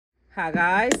Hi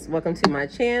guys, welcome to my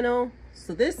channel.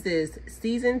 So this is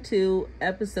season 2,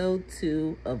 episode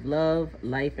 2 of Love,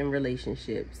 Life, and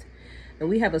Relationships. And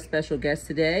we have a special guest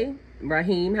today.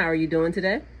 Raheam, how are you doing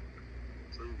today?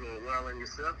 So you doing well in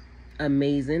yourself?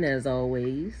 Amazing as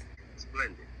always.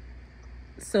 Splendid.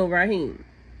 So Raheem,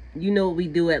 you know what we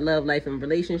do at Love, Life, and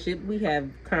Relationship. We have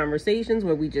conversations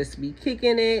where we just be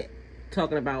kicking it,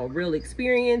 talking about real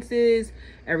experiences,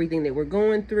 everything that we're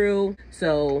going through.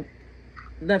 So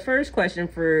the first question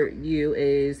for you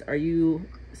is, are you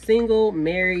single,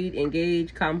 married,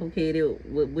 engaged, complicated?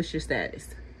 What's your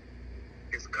status?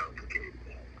 It's complicated.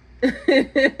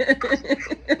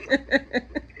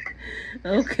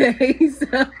 Okay,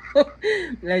 so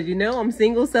as you know, I'm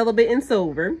single, celibate, and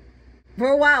sober for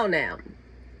a while now.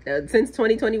 Since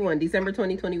 2021, December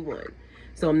 2021.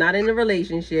 So I'm not in a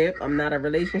relationship. I'm not a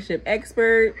relationship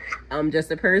expert. I'm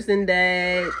just a person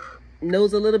that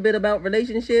knows a little bit about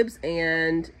relationships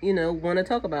and, you know, want to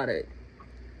talk about it.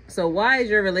 So why is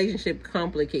your relationship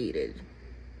complicated?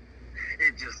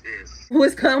 It just is.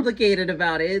 What's complicated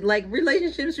about it? Like,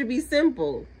 relationships should be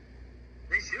simple.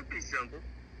 They should be simple.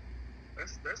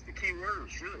 That's the key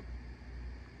word, should.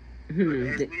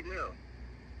 But as we know,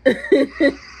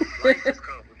 life is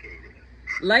complicated.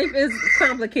 Life is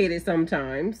complicated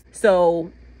sometimes.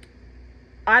 So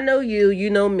I know you, you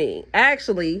know me.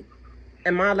 Actually,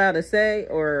 am I allowed to say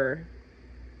or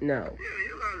no? Yeah,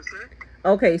 you're allowed to say.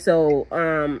 Okay, so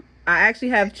I actually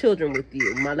have children with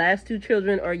you. My last 2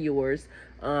 children are yours.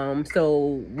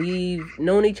 So we've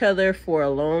known each other for a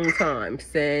long time,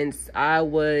 since I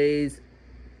was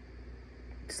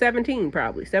 17,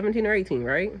 probably 17 or 18,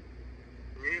 right?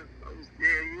 Yeah,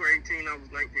 you were 18, I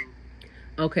was 19.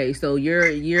 Okay, so you're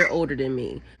a year older than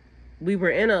me. We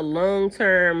were in a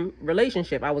long-term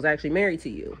relationship. I was actually married to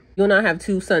you. You and I have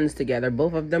 2 sons together.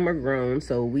 Both of them are grown,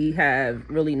 so we have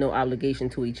really no obligation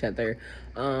to each other.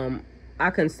 I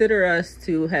consider us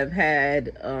to have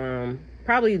had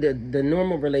probably the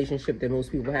normal relationship that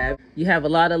most people have. You have a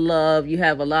lot of love. You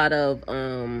have a lot of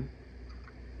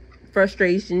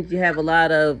frustrations. You have a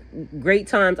lot of great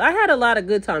times. I had a lot of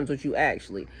good times with you,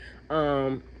 actually.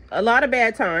 A lot of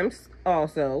bad times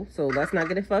also, so let's not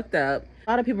get it fucked up.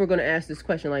 A lot of people are going to ask this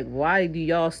question, like, why do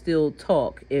y'all still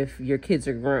talk if your kids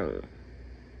are grown?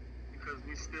 Because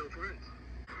we're still friends.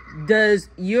 Does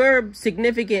your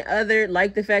significant other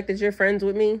like the fact that you're friends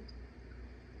with me? In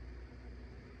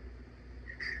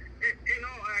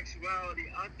all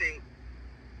actuality, I think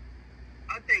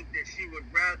that she would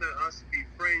rather us be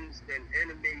friends than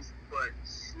enemies, but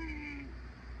she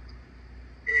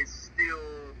is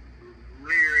still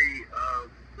leery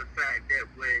of the fact that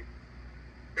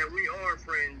we are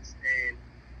friends, and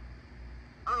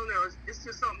I don't know, it's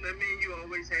just something that me and you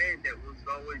always had that was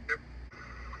always different.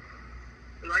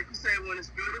 Like you said, when it's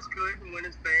good, it's good, and when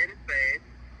it's bad, it's bad.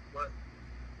 But,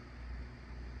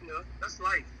 you know, that's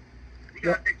life. You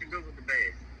gotta take the good with the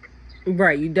bad.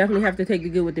 Right, you definitely have to take the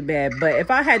good with the bad. But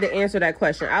if I had to answer that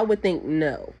question, I would think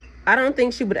no. I don't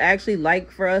think she would actually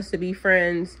like for us to be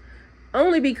friends.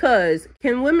 Only because,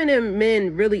 can women and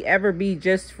men really ever be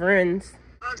just friends?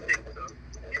 I think so.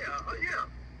 Yeah,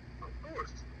 of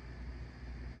course.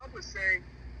 I would say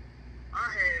I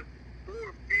have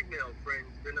more female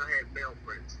friends than I have male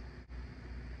friends.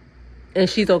 And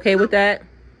she's okay with that?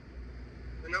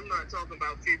 And I'm not talking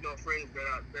about female friends that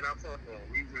I fuck on.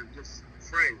 These are just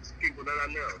friends, people that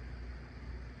I know.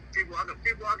 People I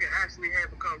can actually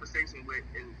have a conversation with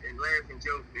and laugh and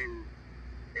joke,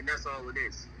 and that's all it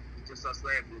is. It's just us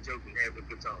laughing and joking and having a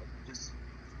good time. Just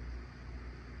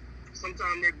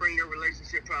sometimes they bring their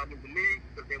relationship problems to me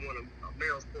because they want a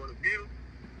male's point of view,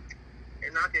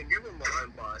 and I can give them my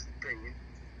unbiased opinion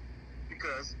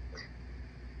because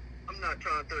I'm not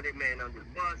trying to throw that man under the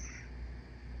bus.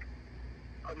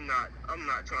 I'm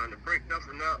not trying to break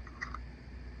nothing up.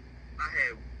 I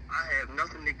have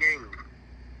nothing to gain.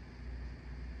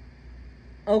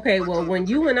 Okay, well, when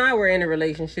you and I were in a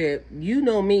relationship, you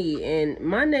know me, and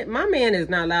my man is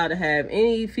not allowed to have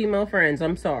any female friends.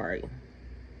 I'm sorry.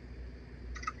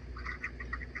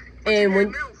 But and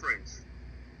when male friends.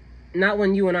 Not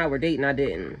when you and I were dating, I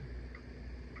didn't.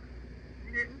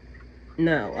 You didn't?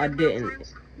 No, I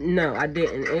didn't. No, I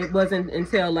didn't. It wasn't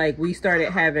until like we started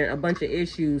having a bunch of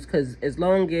issues, because as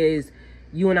long as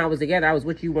you and I was together, I was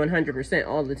with you 100%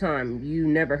 all the time. You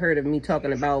never heard of me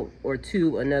talking about or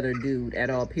to another dude at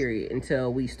all, period,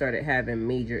 until we started having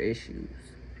major issues.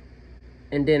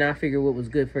 And then I figured what was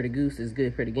good for the goose is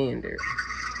good for the gander.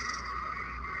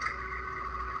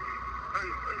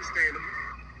 Understandable.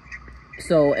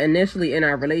 So initially in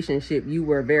our relationship, you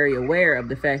were very aware of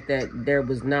the fact that there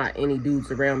was not any dudes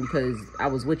around because I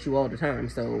was with you all the time.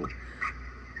 So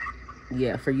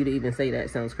Yeah, for you to even say that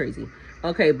sounds crazy.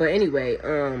 Okay, but anyway,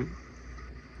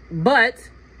 but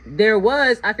there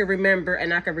was, I can remember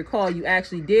and I can recall, you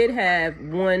actually did have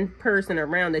one person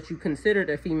around that you considered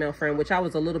a female friend, which I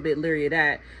was a little bit leery of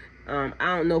that. I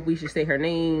don't know if we should say her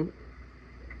name,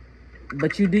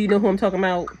 but do you know who I'm talking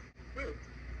about?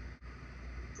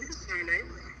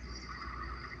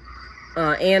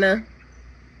 Anna.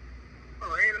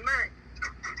 Oh, Anna Mac.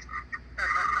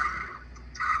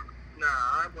 Nah,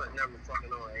 I wasn't never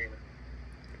fucking on Anna.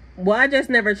 Well, I just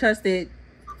never trusted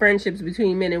friendships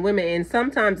between men and women, and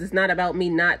sometimes it's not about me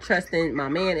not trusting my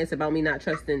man, it's about me not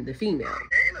trusting the female.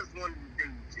 Anna's one of the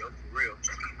dudes, yo, for real.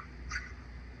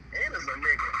 Anna's a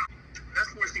nigga.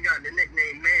 That's where she got the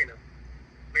nickname Man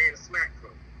Smack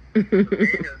from.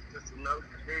 Anna's just another,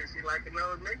 she like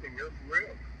another nigga, yo, for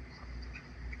real.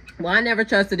 Well, I never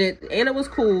trusted it. Anna was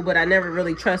cool, but I never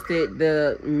really trusted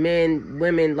the men,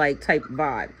 women, like, type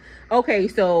vibe. Okay,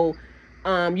 so,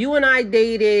 you and I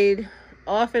dated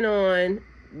off and on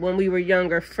when we were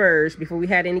younger first, before we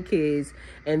had any kids.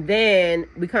 And then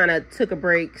we kind of took a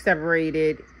break,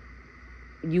 separated.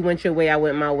 You went your way, I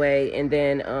went my way. And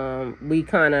then, we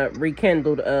kind of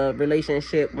rekindled a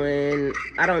relationship when,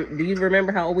 do you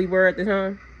remember how old we were at the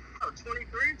time?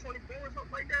 23, 24,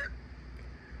 something like that.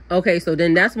 Okay, so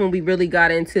then that's when we really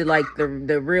got into like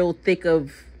the real thick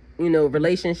of, you know,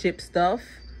 relationship stuff.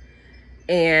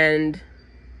 And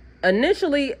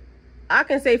initially, I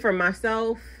can say for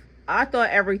myself, I thought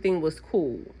everything was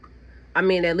cool. I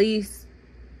mean, at least,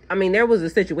 there was a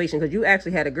situation because you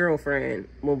actually had a girlfriend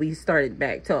when we started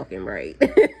back talking, right? Yeah,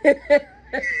 I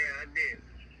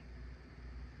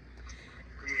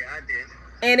did.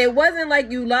 And it wasn't like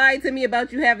you lied to me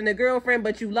about you having a girlfriend,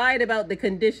 but you lied about the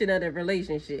condition of the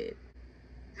relationship.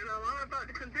 Did I lie about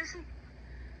the condition?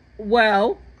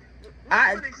 Well,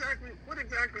 what exactly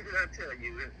did I tell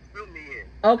you? Fill me in.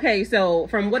 Okay, so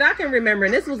from what I can remember,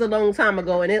 and this was a long time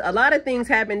ago, and a lot of things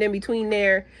happened in between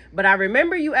there, but I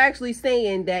remember you actually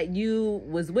saying that you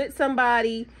was with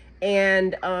somebody,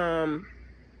 and I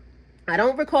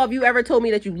don't recall if you ever told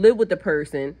me that you lived with the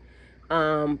person,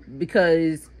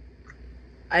 because...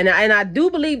 And I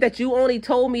do believe that you only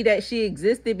told me that she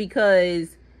existed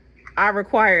because I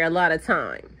require a lot of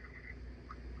time.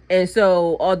 And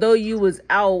so, although you was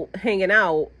out hanging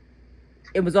out,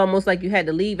 it was almost like you had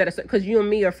to leave at a certain... Because you and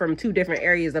me are from two different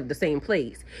areas of the same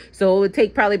place. So, it would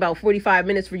take probably about 45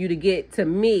 minutes for you to get to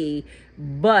me.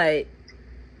 But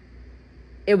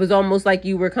it was almost like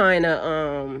you were kind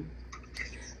of...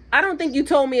 I don't think you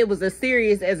told me it was as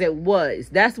serious as it was.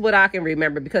 That's what I can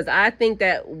remember, because I think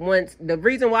that once the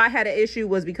reason why I had an issue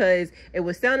was because it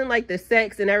was sounding like the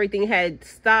sex and everything had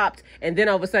stopped, and then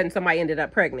all of a sudden somebody ended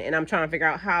up pregnant, and I'm trying to figure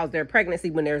out how's their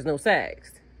pregnancy when there's no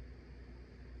sex.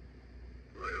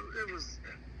 Well,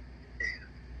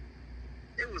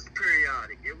 it was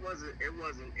periodic. It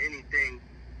wasn't anything.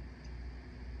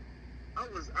 I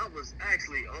was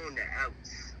actually on the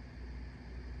outs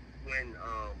when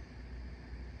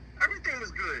everything was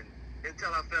good until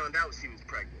I found out she was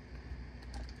pregnant.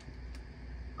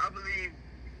 I believe,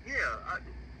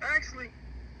 actually,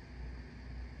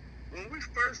 when we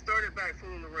first started back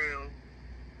fooling around,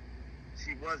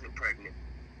 she wasn't pregnant.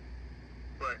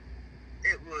 But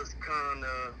it was kind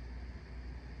of,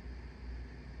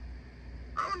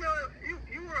 I don't know,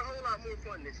 you were a whole lot more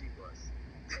fun than she was.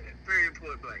 Period,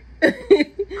 point blank.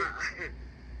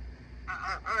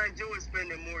 I enjoyed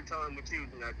spending more time with you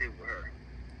than I did with her.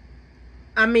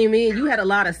 I mean, me and you had a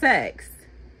lot of sex.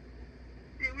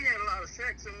 Yeah, we had a lot of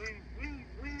sex, and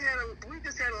we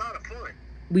just had a lot of fun.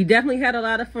 We definitely had a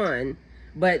lot of fun.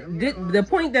 But the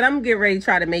point that I'm getting ready to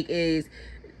try to make is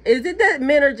it that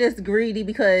men are just greedy?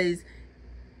 Because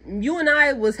you and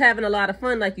I was having a lot of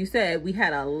fun, like you said. We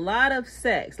had a lot of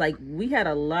sex. Like, we had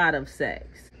a lot of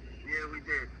sex. Yeah, we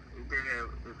did. We did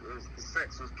have, the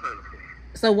sex was plentiful.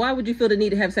 So why would you feel the need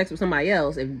to have sex with somebody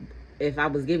else if I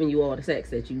was giving you all the sex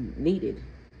that you needed?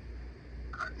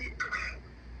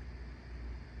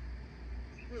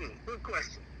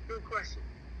 Good question.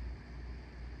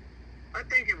 I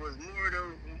think it was more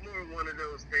one of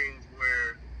those things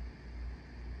where,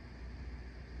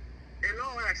 in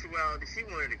all actuality, she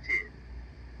wanted a kid.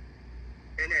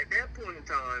 And at that point in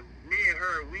time, me and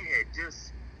her, we had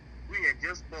just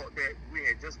bought the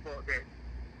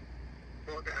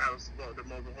house, bought the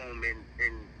mobile home in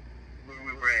where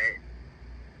we were at.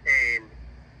 And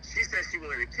she said she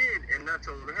wanted a kid, and I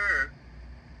told her,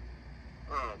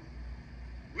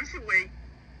 we should wait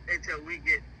until we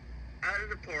get out of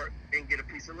the park and get a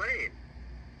piece of land,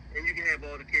 and you can have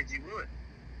all the kids you want.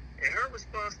 And her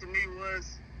response to me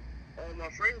was, all my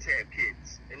friends have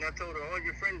kids. And I told her, all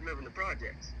your friends live in the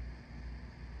projects.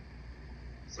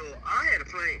 So I had a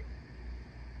plan.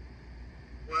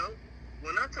 Well,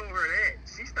 when I told her that,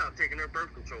 she stopped taking her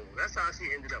birth control. That's how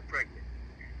she ended up pregnant.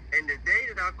 And the day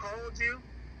that I called you,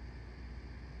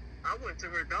 I went to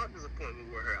her doctor's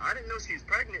appointment with her. I didn't know she was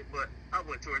pregnant, but I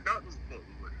went to her doctor's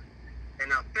appointment with her.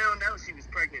 And I found out she was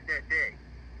pregnant that day.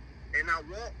 And I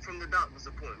walked from the doctor's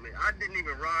appointment. I didn't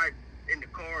even ride in the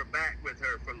car back with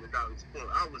her from the doctor's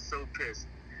appointment. I was so pissed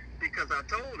because I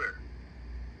told her,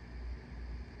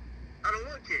 I don't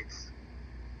want kids.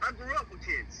 I grew up with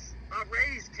kids. I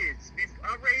raised kids.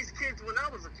 I raised kids when I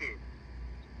was a kid.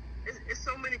 It's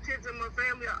so many kids in my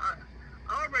family.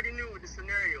 I already knew what the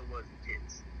scenario was with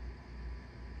kids.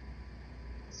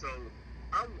 So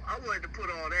I wanted to put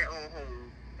all that on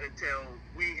hold until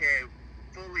we had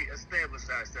fully established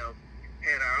ourselves,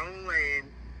 had our own land.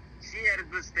 She had a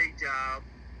good state job.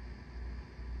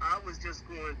 I was just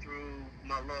going through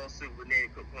my lawsuit with Nanny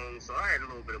Cook Homes, so I had a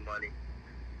little bit of money.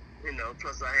 You know,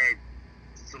 plus I had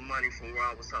some money from where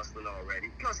I was hustling already.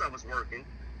 Plus I was working,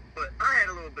 but I had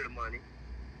a little bit of money.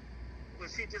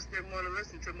 But she just didn't want to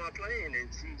listen to my plan, and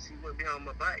she went behind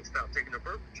my back, stopped taking her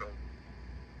birth control.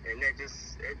 And that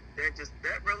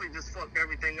really just fucked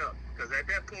everything up. Because at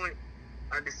that point,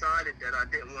 I decided that I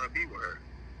didn't want to be with her.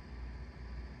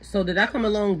 So did I come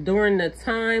along during the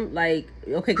time, like,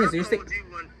 okay, because you're saying...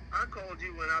 I called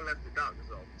you when I left the doctor's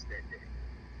office that day.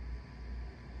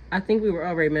 I think we were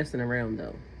already messing around,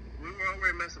 though. We were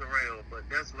already messing around, but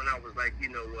that's when I was like, you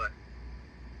know what?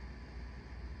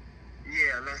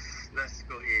 Yeah, let's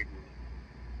go ahead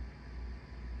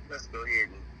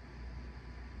and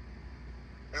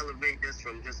elevate this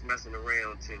from just messing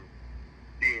around to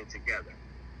being together.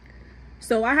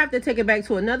 So I have to take it back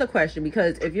to another question,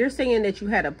 because if you're saying that you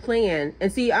had a plan,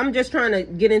 and see, I'm just trying to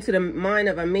get into the mind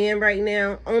of a man right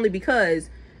now, only because,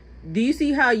 do you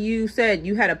see how you said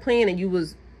you had a plan and you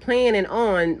was planning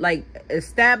on like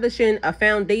establishing a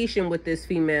foundation with this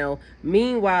female?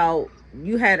 Meanwhile,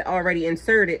 you had already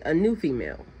inserted a new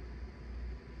female.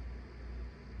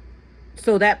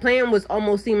 So that plan was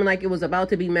almost seeming like it was about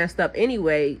to be messed up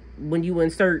anyway when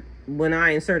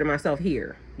I inserted myself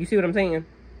here. You see what I'm saying?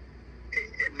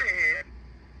 It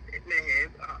may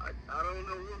have. I don't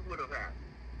know what would have happened.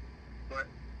 But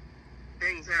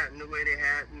things happened the way they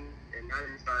happened, and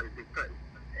I decided to cut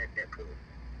at that point.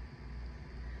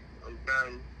 I'm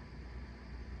done.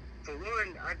 For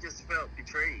one, I just felt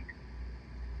betrayed.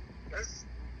 That's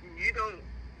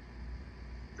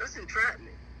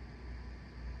entrapment.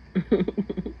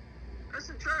 That's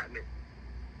entrapment.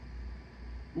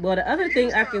 Well, the other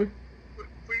thing I can...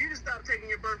 For you to stop taking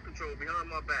your birth control behind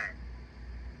my back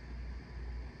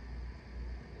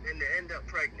and to end up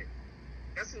pregnant,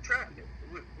 that's entrapment.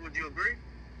 Would you agree?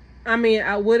 I mean,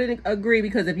 I wouldn't agree,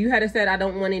 because if you had said I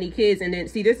don't want any kids, and then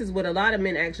see, this is what a lot of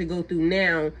men actually go through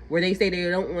now, where they say they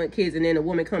don't want kids, and then a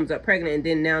woman comes up pregnant, and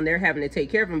then now they're having to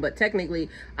take care of them. But technically,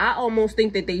 I almost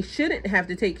think that they shouldn't have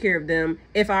to take care of them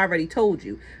if I already told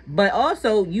you. But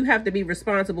also, you have to be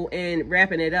responsible in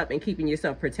wrapping it up and keeping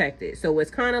yourself protected. So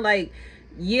it's kind of like,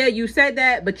 yeah, you said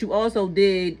that, but you also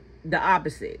did the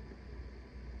opposite.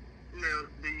 Now,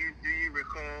 do you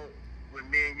recall when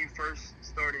me and you first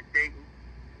started dating?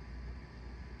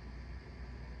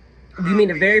 You mean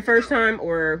the very first time,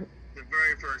 or? The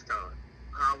very first time.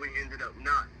 How we ended up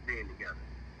not being together.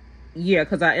 Yeah,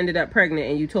 because I ended up pregnant,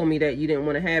 and you told me that you didn't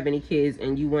want to have any kids,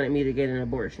 and you wanted me to get an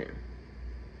abortion.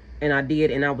 And I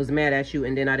did, and I was mad at you,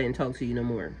 and then I didn't talk to you no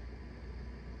more.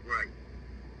 Right.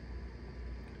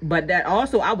 But that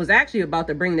also, I was actually about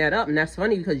to bring that up, and that's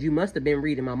funny because you must have been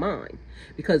reading my mind.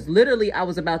 Because literally, I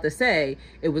was about to say,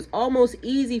 it was almost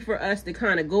easy for us to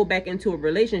kind of go back into a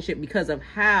relationship because of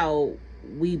how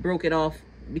we broke it off.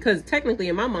 Because technically,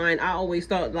 in my mind, I always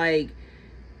thought, like,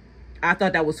 I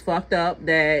thought that was fucked up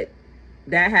that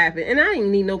happened. And I didn't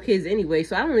need no kids anyway,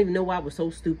 so I don't even know why I was so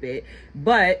stupid.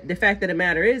 But the fact of the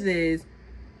matter is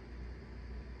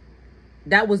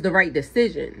that was the right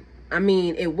decision. I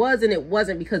mean, it was and it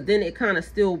wasn't, because then it kind of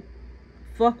still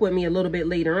fucked with me a little bit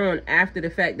later on after the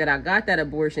fact that I got that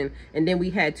abortion, and then we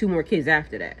had 2 more kids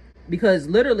after that. Because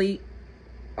literally,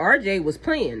 RJ was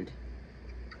planned.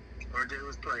 RJ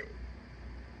was planned.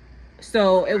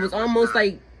 So it was almost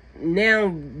like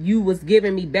now you was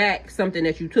giving me back something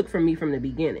that you took from me from the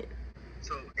beginning.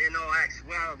 So in all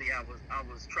actuality, I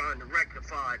was trying to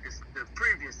rectify the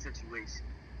previous situation.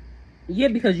 Yeah,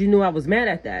 because you knew I was mad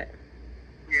at that.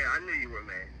 Yeah, I knew you were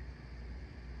mad.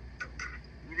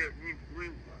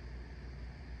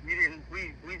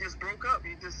 We just broke up.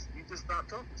 You just stopped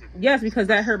talking to me. Yes, because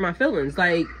that hurt my feelings.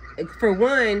 Like, for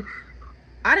one,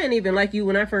 I didn't even like you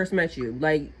when I first met you.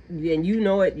 Like, and you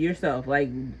know it yourself. Like,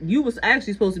 you was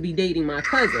actually supposed to be dating my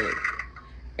cousin.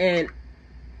 and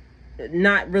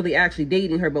not really actually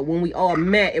dating her, but when we all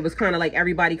met, it was kind of like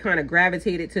everybody kind of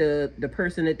gravitated to the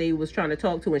person that they was trying to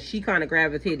talk to, and she kind of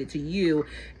gravitated to you.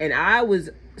 And I was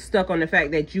stuck on the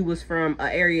fact that you was from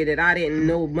an area that I didn't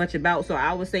know much about, so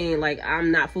I was saying like,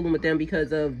 I'm not fooling with them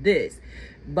because of this.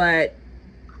 But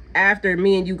after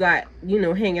me and you got, you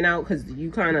know, hanging out, because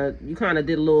you kind of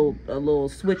did a little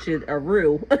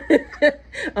switcheroo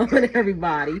on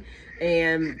everybody,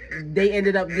 and they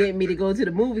ended up getting me to go to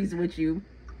the movies with you.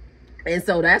 And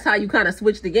so that's how you kind of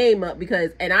switched the game up,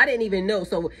 because, and I didn't even know.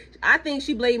 So I think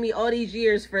she blamed me all these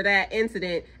years for that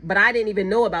incident, but I didn't even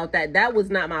know about that. That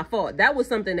was not my fault. That was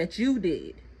something that you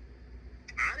did.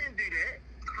 I didn't do that.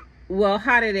 Well,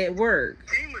 how did it work?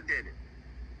 Tima did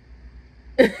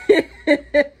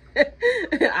it.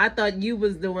 I thought you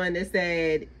was the one that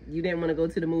said you didn't want to go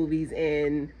to the movies,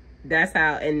 and that's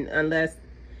how, and unless,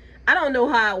 I don't know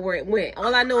how it went.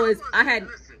 All I know is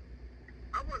Listen,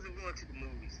 I wasn't going to the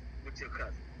movies with your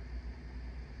cousin.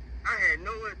 I had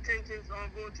no intentions on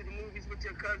going to the movies with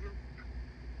your cousin.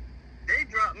 They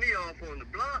dropped me off on the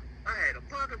block. I had a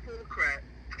pocket full of crack,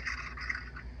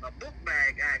 a book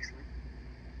bag actually,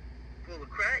 full of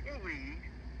crack and weed.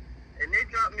 And they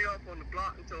dropped me off on the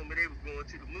block and told me they was going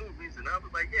to the movies. And I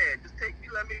was like, yeah, just take me,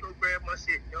 let me go grab my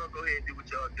shit. Y'all go ahead and do what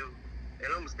y'all do. And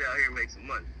I'm going to stay out here and make some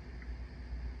money.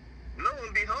 Lo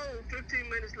and behold, 15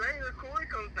 minutes later, Corey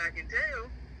comes back in town.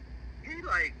 He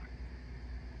like,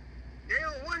 they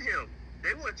don't want him.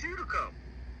 They want you to come.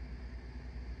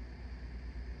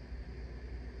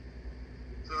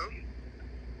 So,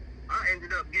 I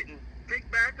ended up getting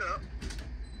picked back up,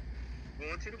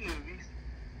 going to the movies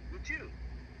with you.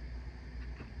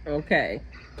 Okay.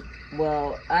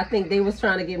 Well, I think they was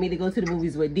trying to get me to go to the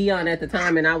movies with Dion at the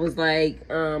time, and I was like,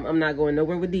 I'm not going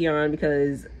nowhere with Dion,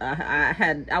 because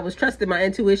I was trusting my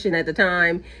intuition at the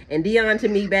time, and Dion to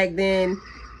me back then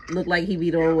looked like he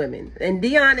beat on women. And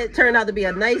Dion, it turned out to be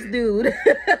a nice dude. Y'all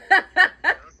said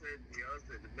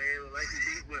the man looked like he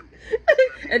beat women.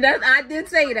 And I did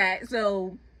say that,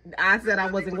 so I said I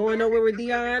wasn't going nowhere with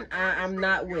Dion. I'm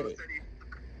not with it.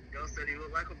 Y'all said he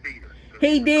looked like a beater.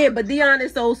 He did, but Dion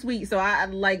is so sweet. So I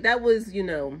like, that was, you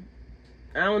know,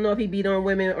 I don't know if he beat on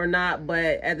women or not,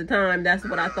 but at the time that's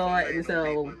what I thought, and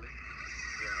so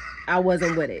I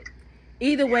wasn't with it.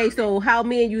 Either way, so how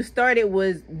me and you started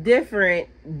was different,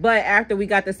 but after we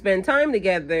got to spend time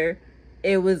together,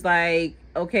 it was like,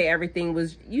 okay, everything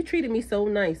was, you treated me so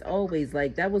nice always.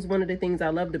 Like, that was one of the things I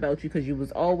loved about you, because you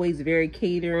was always very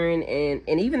catering, and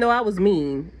even though I was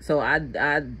mean, so I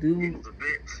do. He was a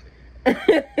bitch.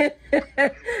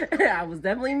 I was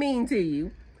definitely mean to you,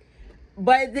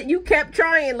 but you kept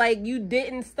trying. Like, you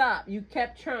didn't stop. You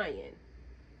kept trying.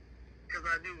 Because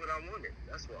I knew what I wanted.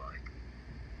 That's why.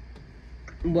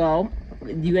 Well,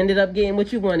 you ended up getting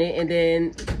what you wanted, and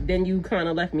then you kind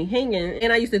of left me hanging.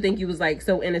 And I used to think you was like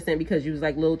so innocent, because you was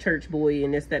like little church boy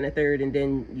and this, that, and the third, and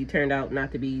then you turned out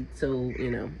not to be. So, you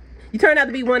know, you turned out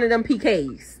to be one of them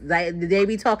PKs. Like, they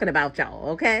be talking about y'all,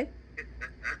 okay?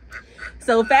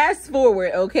 So fast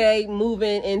forward, okay,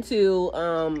 moving into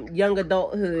young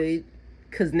adulthood,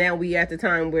 because now we at the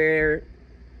time where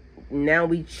now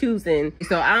we choosing.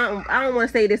 So I don't want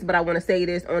to say this, but I want to say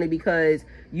this only because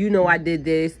you know I did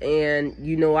this, and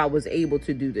you know I was able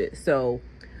to do this. So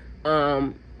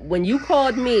when you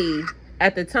called me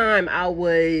at the time, I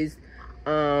was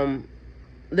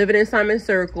living in Simon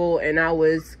Circle, and I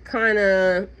was kind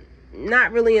of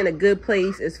not really in a good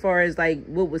place as far as like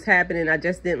what was happening. I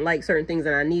just didn't like certain things,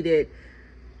 and I needed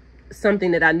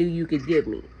something that I knew you could give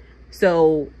me.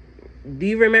 So do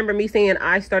you remember me saying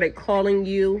I started calling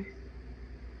you?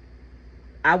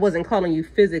 I wasn't calling you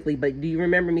physically, but do you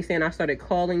remember me saying I started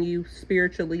calling you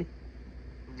spiritually?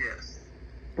 Yes.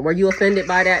 Were you offended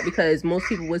by that? Because most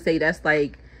people would say that's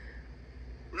like,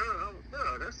 No,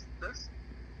 that's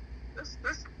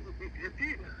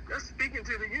speaking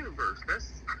to the universe.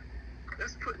 That's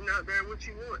putting out there what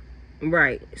you want.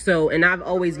 right. So, and I've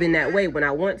always been that way. When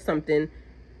I want something,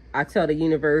 I tell the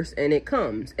universe and it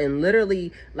comes. And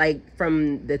literally, like,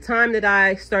 from the time that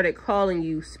I started calling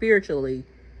you spiritually,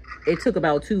 it took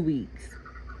about 2 weeks.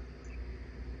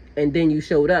 And then you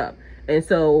showed up. And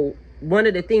so one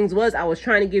of the things was I was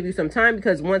trying to give you some time,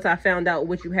 because once I found out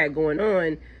what you had going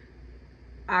on,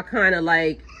 I kind of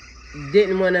like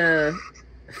didn't want to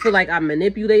feel like I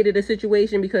manipulated the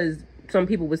situation, because some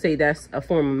people would say that's a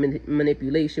form of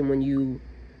manipulation when you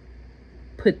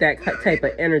put that type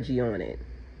of energy on it.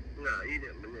 No, you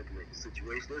didn't manipulate the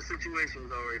situation. The situation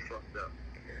was already fucked up.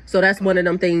 So that's one of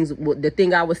them things. The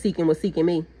thing I was seeking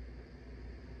me.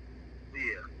 Yeah.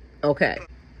 Okay.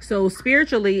 So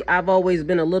spiritually, I've always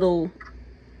been a little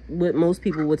what most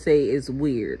people would say is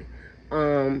weird.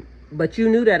 But you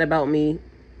knew that about me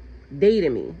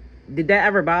dating me. Did that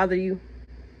ever bother you?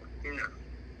 No.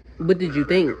 What did you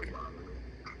think?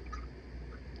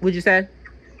 What'd you say?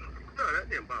 No, that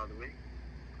didn't bother me.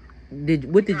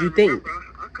 What did you think?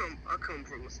 I come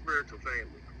from a spiritual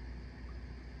family,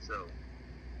 so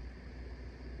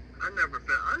I never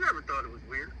thought it was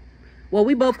weird. Well,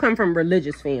 we both come from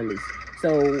religious families,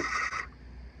 so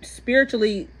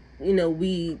spiritually, you know,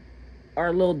 we are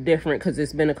a little different because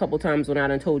it's been a couple times when I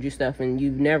done told you stuff and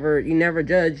you never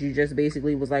judged. You just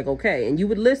basically was like, okay, and you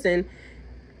would listen.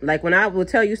 Like when I would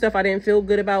tell you stuff I didn't feel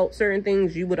good about certain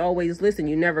things, you would always listen.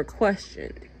 You never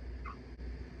questioned.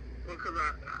 Well, because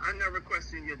I never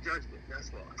questioned your judgment.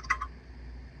 That's why.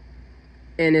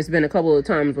 And it's been a couple of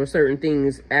times where certain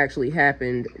things actually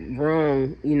happened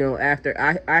wrong, you know, after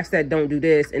I said don't do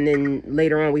this, and then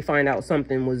later on we find out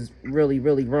something was really,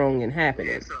 really wrong and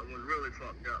happening. Yeah, something was really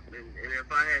fucked up. And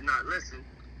if I had not listened,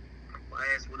 my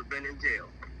ass would have been in jail.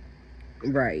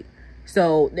 Right.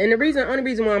 So, and the only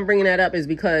reason why I'm bringing that up is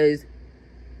because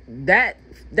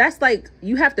that's like,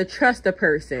 you have to trust a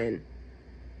person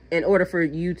in order for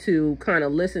you to kind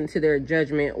of listen to their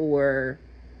judgment or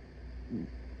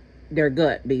their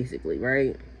gut, basically,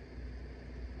 right?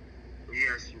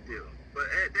 Yes, you do. But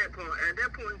at that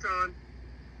point in time,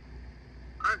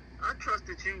 I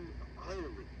trusted you wholly,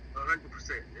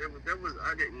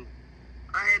 100%.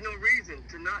 I had no reason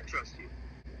to not trust you,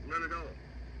 none at all.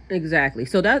 Exactly.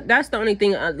 So that's the only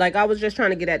thing. Like I was just trying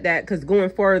to get at that because going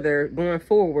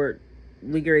forward,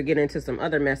 we gonna get into some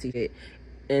other messy shit,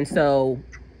 and so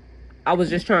I was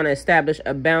just trying to establish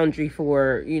a boundary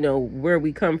for, you know, where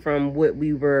we come from, what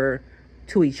we were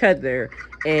to each other,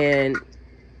 and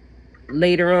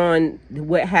later on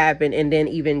what happened, and then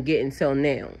even getting till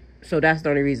now. So that's the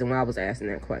only reason why I was asking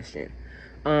that question.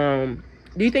 Do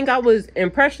you think I was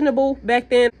impressionable back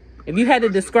then? If you had to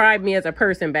describe me as a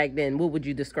person back then, what would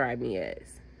you describe me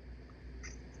as?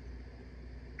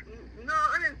 No,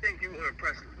 I didn't think you were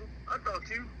impressive. I thought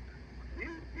you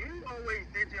always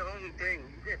did your own thing.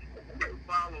 You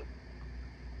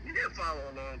didn't follow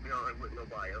along beyond what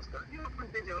nobody else did. You always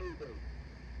did your own thing.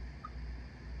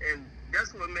 And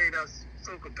that's what made us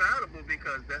so compatible,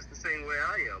 because that's the same way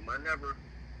I am. I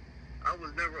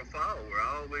was never a follower.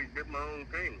 I always did my own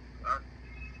thing. I'd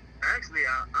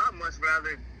much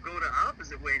rather go the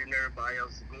opposite way than everybody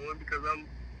else is going, because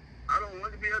I don't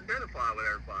want to be identified with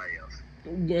everybody else.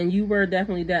 And you were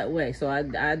definitely that way. So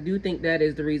I do think that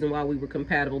is the reason why we were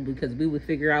compatible, because we would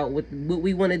figure out what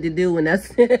we wanted to do, and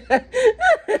that's and that's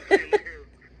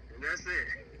it.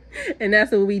 And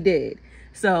that's what we did.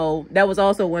 So that was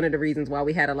also one of the reasons why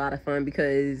we had a lot of fun,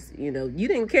 because, you know, you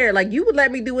didn't care. Like, you would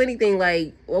let me do anything.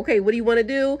 Like, okay, what do you want to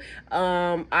do?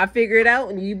 I figure it out,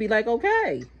 and you'd be like,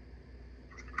 okay.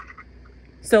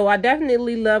 So I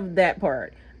definitely loved that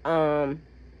part. So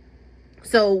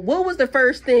what was the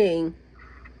first thing?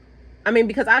 I mean,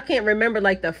 because I can't remember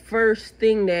like the first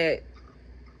thing that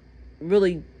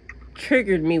really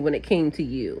triggered me when it came to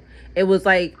you. It was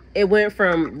like, it went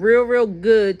from real, real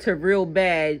good to real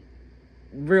bad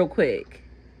real quick.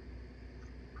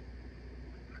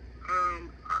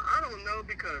 I don't know,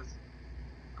 because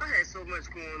I had so much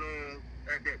going on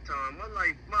at that time.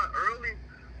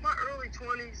 My early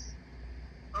 20s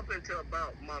up until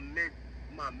about my mid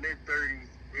 30s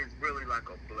is really like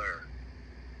a blur.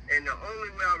 And the only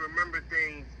way I remember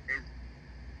things is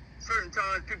certain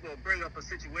times people will bring up a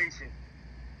situation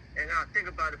and I'll think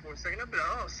about it for a second. I'll be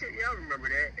like, oh shit, yeah, I remember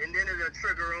that. And then it'll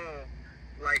trigger on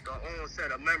like a own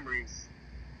set of memories,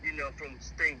 you know, from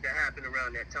things that happened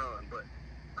around that time. But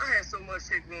I had so much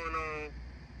shit going on.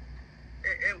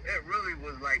 It really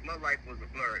was like my life was a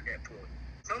blur at that point.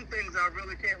 Some things I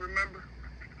really can't remember.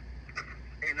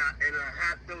 And I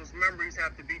have those memories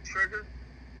have to be triggered.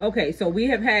 Okay, so we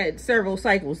have had several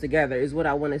cycles together, is what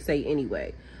I want to say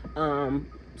anyway.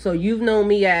 So you've known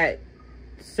me at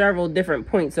several different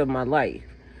points of my life.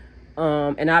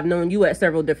 And I've known you at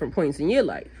several different points in your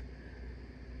life.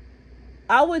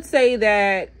 I would say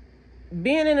that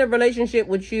being in a relationship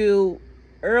with you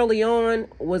early on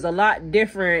was a lot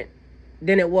different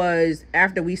than it was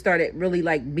after we started really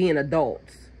like being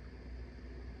adults.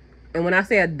 And when I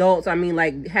say adults, I mean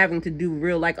like having to do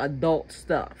real like adult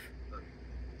stuff.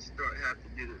 Start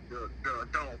having to do the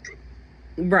adulting.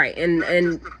 Right, and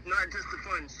not just the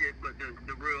fun shit, but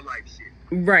the real life shit.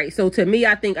 Right. So to me,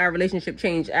 I think our relationship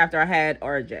changed after I had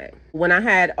RJ. When I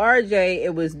had RJ,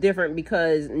 it was different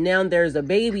because now there's a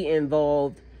baby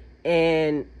involved,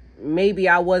 and maybe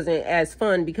I wasn't as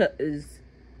fun because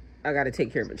I got to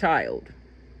take care of a child.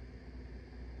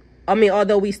 I mean,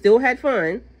 although we still had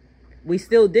fun, we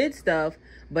still did stuff,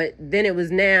 But then it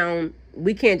was now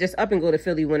we can't just up and go to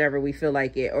Philly whenever we feel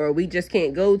like it, or we just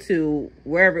can't go to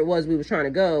wherever it was we was trying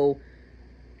to go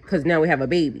because now we have a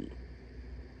baby.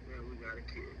 Yeah, we got a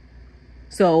kid.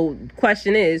 So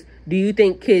question is, do you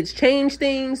think kids change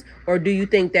things, or do you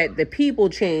think that the people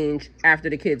change after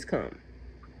the kids come?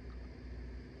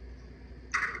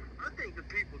 I think the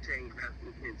people change after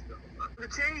the kids come. The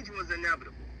change was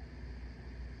inevitable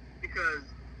because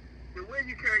the way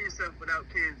you carry yourself without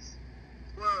kids,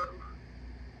 well,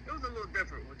 it was a little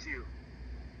different with you.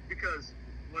 Because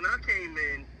when I came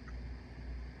in,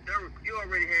 you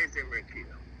already had Zimmer and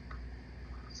Keto.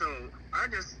 So I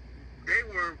just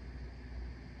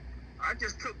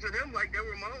took to them like they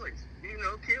were mollies. You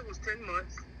know, kid was 10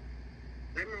 months.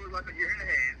 Zimmer was like a year and a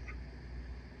half.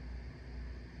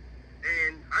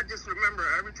 And I just remember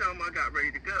every time I got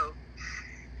ready to go,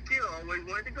 Kid always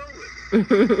wanted to go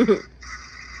with me.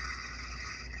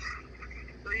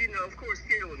 So, you know, of course,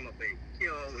 Kid was my baby. Kid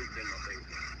always been my baby.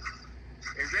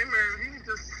 And Zimmer,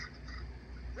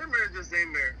 Zimmer is just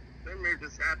Zimmer. Zimmer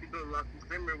just happy-go-lucky.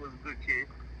 Zimmer was a good kid.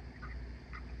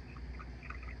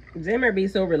 Zimmer be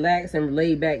so relaxed and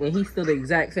laid back, and he's still the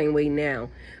exact same way now.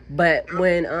 But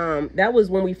when that was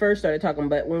when we first started talking.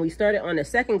 But when we started on the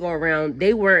second go around,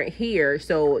 they weren't here,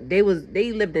 so they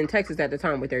lived in Texas at the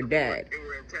time with their dad. They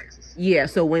were in Texas. Yeah,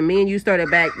 so when me and you started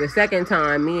back the second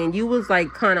time, me and you was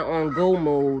like kind of on go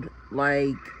mode,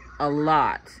 like a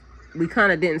lot. We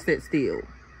kind of didn't sit still.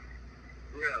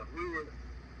 Yeah, we were.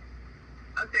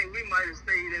 I think we might have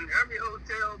stayed in every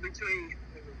hotel between.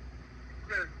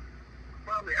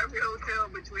 Probably every hotel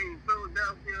between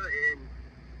Philadelphia and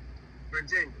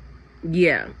Virginia.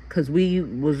 Yeah, because we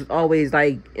was always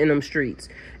like in them streets.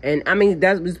 And I mean,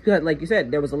 that was because, like you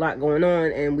said, there was a lot going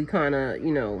on, and we kind of,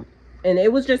 you know, and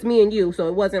it was just me and you. So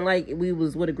it wasn't like we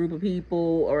was with a group of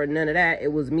people or none of that.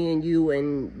 It was me and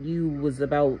you was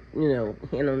about, you know,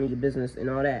 handling your business and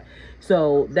all that.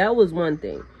 So that was one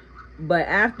thing. But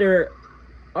after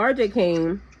RJ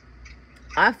came,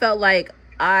 I felt like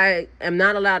I am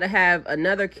not allowed to have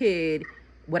another kid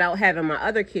without having my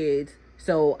other kids.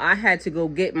 So I had to go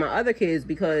get my other kids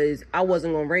because I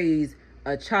wasn't going to raise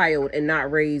a child and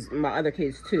not raise my other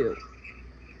kids too.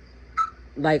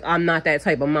 Like, I'm not that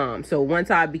type of mom. So once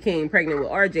I became pregnant with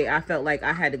RJ, I felt like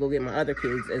I had to go get my other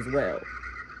kids as well.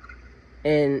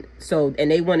 And so, and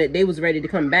they was ready to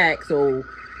come back. So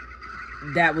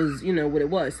that was, you know, what it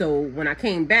was. So when I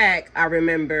came back, I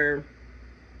remember,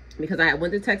 because I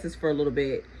went to Texas for a little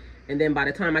bit, and then by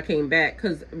the time I came back,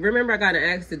 because remember I got in an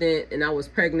accident and I was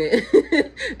pregnant.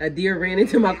 A deer ran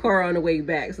into my car on the way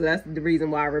back, so that's the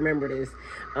reason why I remember this.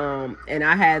 And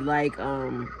I had like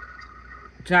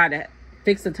tried to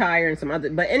fix a tire and some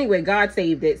other, but anyway, God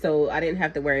saved it, so I didn't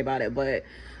have to worry about it. But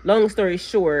long story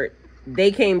short,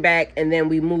 they came back, and then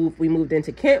we moved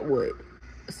into Kentwood.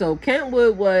 So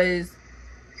Kentwood was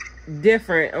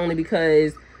different only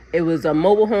because it was a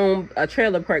mobile home, a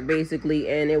trailer park basically,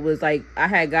 and it was like I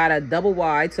had got a double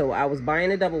wide, so I was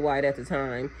buying a double wide at the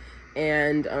time,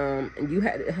 and you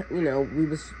had, you know, we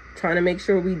was trying to make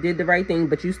sure we did the right thing,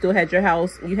 but you still had your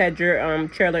house, you had your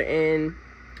trailer in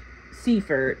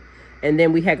Seaford, and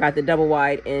then we had got the double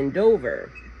wide in Dover.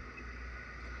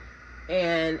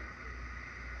 And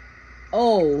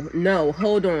oh no,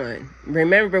 hold on.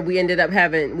 Remember, we ended up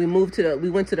we went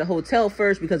to the hotel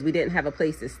first because we didn't have a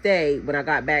place to stay. When I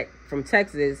got back from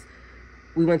Texas,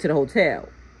 we went to the hotel.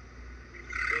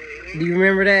 Do you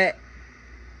remember that?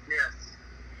 Yes.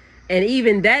 And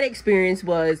even that experience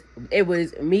it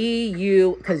was me,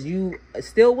 you, because you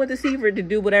still went to Seaford to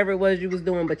do whatever it was you was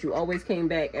doing, but you always came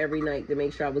back every night to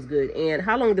make sure I was good. And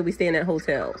how long did we stay in that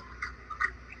hotel? About 6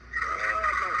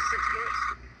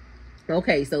 months.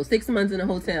 Okay, so 6 months in a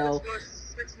hotel.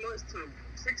 6 months to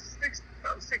 6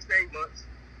 to 8 months.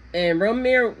 And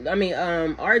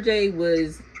RJ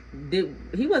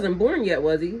he wasn't born yet,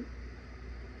 was he?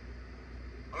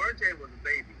 RJ was a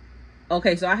baby.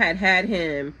 Okay, so I had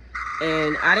him,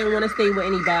 and I didn't want to stay with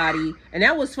anybody. And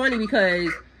that was funny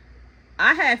because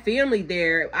I had family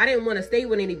there. I didn't want to stay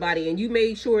with anybody, and you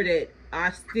made sure that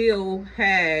I still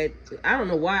had, I don't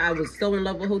know why I was so in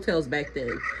love with hotels back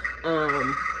then.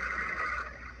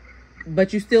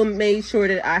 But you still made sure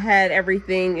that I had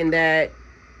everything and that,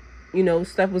 you know,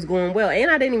 stuff was going well. And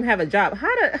I didn't even have a job.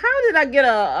 How did I get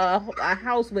a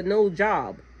house with no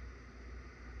job?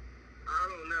 I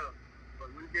don't know, but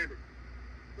we did it.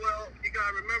 Well, you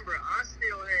gotta remember, I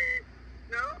still had,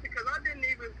 because I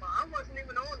wasn't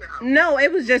even on the house. No,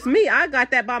 it was just me. I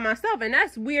got that by myself. And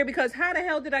that's weird because how the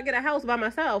hell did I get a house by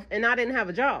myself and I didn't have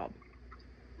a job?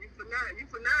 You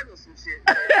finagled some shit.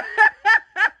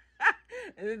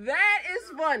 That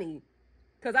is funny.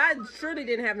 Because I surely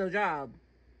didn't have no job.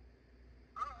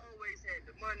 I always had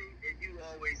the money, and you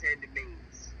always had the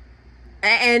means.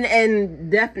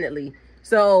 And definitely.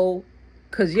 So,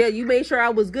 because, yeah, you made sure I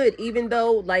was good, even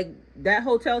though, like, that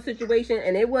hotel situation,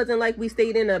 and it wasn't like we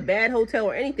stayed in a bad hotel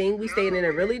or anything. We stayed in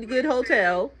a really good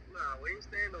hotel. No, we didn't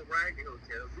stay in no ragged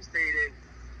hotels.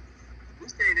 We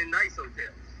stayed in nice hotels.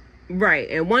 Right.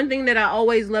 And one thing that I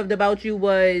always loved about you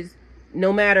was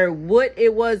no matter what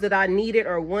it was that I needed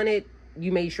or wanted,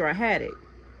 you made sure I had it.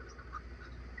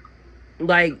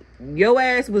 Like, your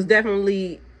ass was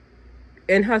definitely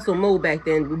in hustle mode back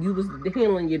then. You was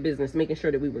handling your business, making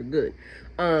sure that we were good.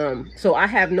 So I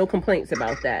have no complaints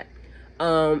about that.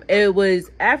 It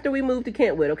was after we moved to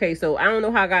Kentwood. Okay, so I don't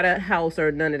know how I got a house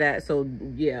or none of that. So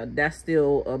yeah, that's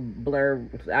still a blur.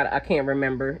 I can't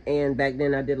remember. And back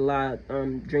then I did a lot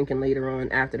drinking later on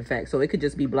after the fact. So it could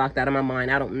just be blocked out of my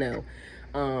mind. I don't know.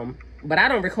 But I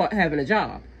don't recall having a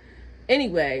job.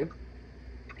 Anyway,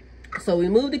 so we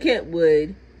moved to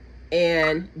Kentwood,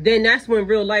 and then that's when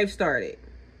real life started.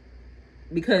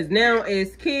 Because now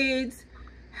it's kids,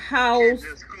 house,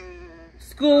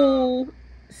 school,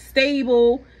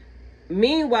 stable.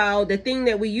 Meanwhile, the thing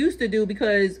that we used to do,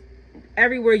 because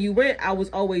everywhere you went, I was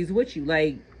always with you,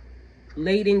 like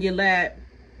laid in your lap.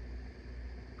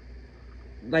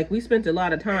 Like, we spent a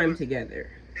lot of time together.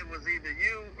 It was either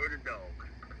you or the dog.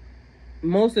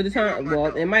 Most of the time,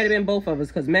 well, it might have been both of us,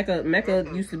 because Mecca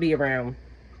used to be around.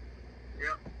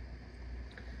 Yep.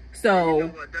 So you know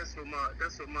what? That's what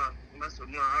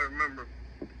I remember.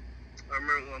 I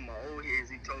remember one of my old heads,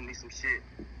 he told me some shit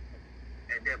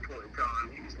at that point in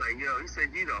time. He was like, yo, he said,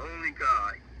 you the only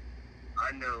guy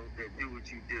I know that do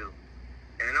what you do.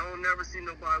 And I don't never see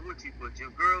nobody with you but your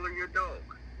girl and your dog.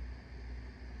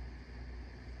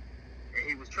 And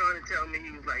he was trying to tell me,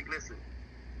 he was like, listen,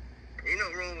 ain't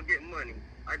no wrong with getting money.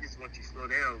 I just want you to slow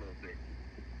down a little bit.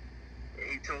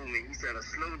 And he told me, he said, a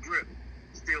slow drip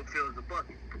still fills the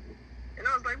bucket. And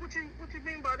I was like, what you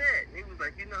mean by that? And he was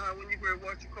like, you know how when you go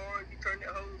wash your car, you turn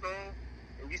that hose on,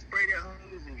 and you spray that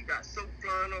hose, and you got soap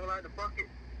flying all out the bucket?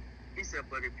 He said,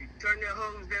 but if you turn that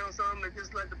hose down some and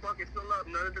just let the bucket fill up,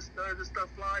 none of the stuff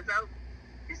flies out.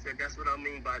 He said, that's what I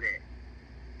mean by that.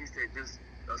 He said, just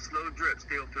a slow drip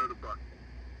still fill the bucket.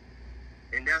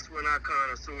 And that's when I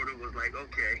kind of sort of was like,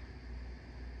 okay,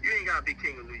 you ain't got to be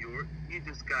king of New York. You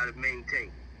just got to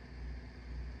maintain.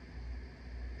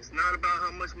 It's not about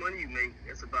how much money you make.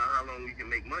 It's about how long you can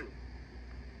make money.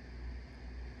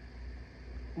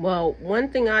 well, one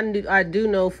thing I do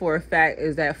know for a fact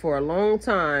is that for a long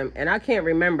time, and I can't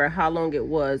remember how long it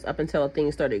was up until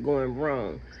things started going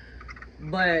wrong,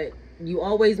 but you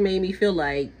always made me feel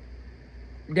like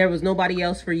there was nobody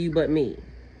else for you but me.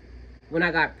 When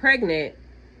I got pregnant,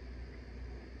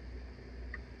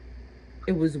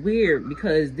 it was weird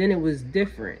because then it was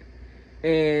different.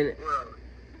 And well,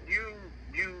 you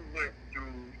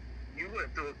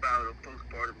went through about a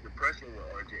postpartum depression with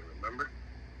RJ, remember?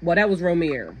 well, that was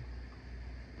Romare.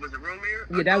 Was it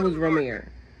Romare? Yeah, that was Romare.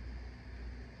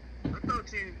 I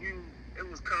thought it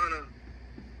was kind of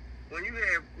when you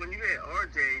had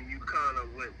RJ, you kind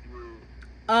of went through.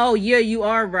 Oh yeah, you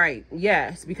are right.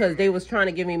 Yes, because they was trying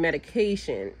to give me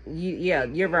medication. Yeah,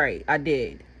 you're right. I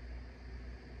did.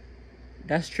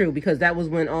 That's true, because that was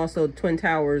when also Twin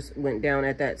Towers went down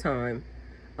at that time.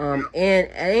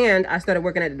 And I started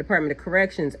working at the Department of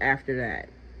Corrections after that.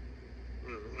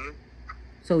 Mm-hmm.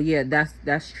 So yeah,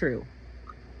 that's true.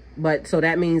 But so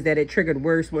that means that it triggered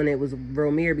worse when it was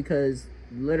Romare, because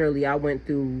literally I went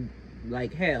through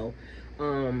like hell.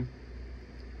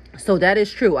 So that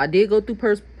is true. I did go through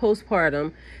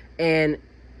postpartum, and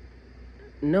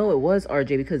no, it was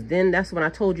RJ, because then that's when I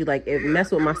told you, like, it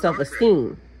messed with my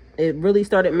self-esteem. It really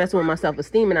started messing with my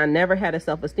self-esteem, and I never had a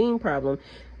self-esteem problem.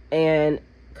 And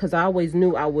because I always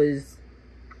knew I was,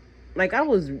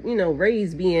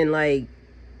 raised being like,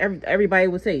 everybody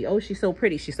would say, oh, she's so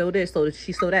pretty, she's so this, so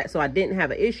she's so that. So I didn't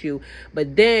have an issue.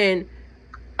 But then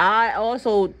I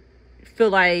also feel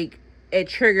like it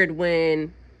triggered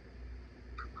when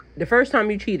the first time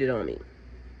you cheated on me,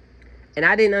 and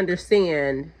I didn't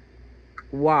understand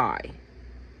why.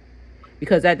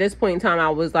 Because at this point in time, I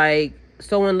was like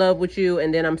so in love with you,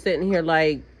 and then I'm sitting here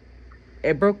like,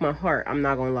 it broke my heart, I'm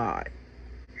not gonna lie.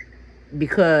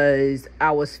 Because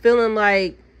I was feeling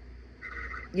like,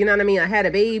 you know what I mean, I had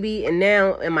a baby, and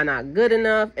now am I not good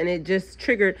enough? And it just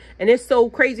triggered. And it's so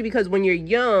crazy because when you're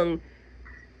young,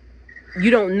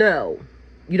 you don't know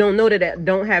that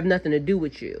don't have nothing to do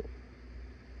with you.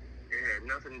 It had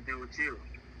nothing to do with you.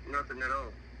 Nothing at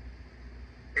all.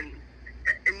 In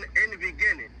the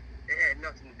beginning, it had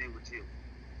nothing to do with you.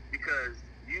 Because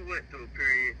you went through a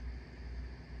period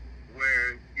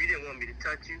where you didn't want me to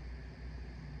touch you.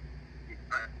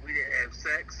 We didn't have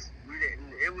sex. We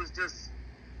didn't. It was just.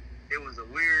 It was a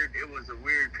weird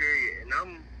period,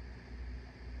 and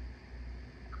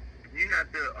you have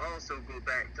to also go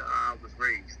back to how I was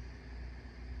raised.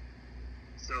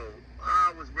 So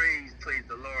how I was raised plays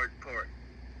a large part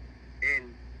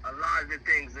in a lot of the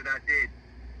things that I did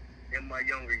in my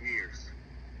younger years.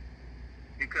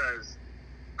 Because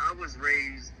I was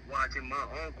raised watching my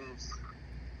uncles,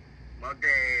 my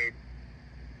dad,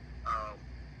 all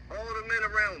the men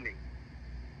around me.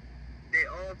 They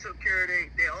all took care of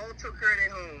their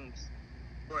homes,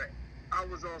 but I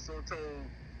was also told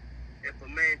if a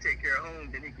man take care of home,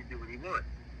 then he could do what he wants.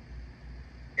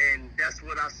 And that's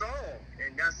what I saw,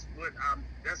 and that's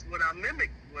what I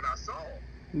mimicked what I saw.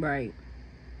 Right.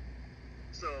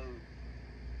 So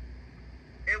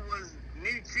it was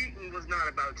me cheating was not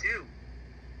about you.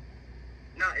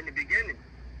 Not in the beginning.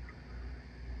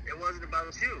 It wasn't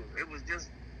about you. It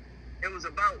was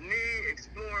about me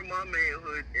exploring my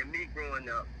manhood and me growing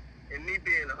up and me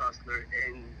being a hustler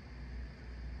and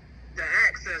the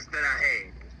access that I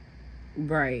had.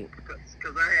 Right.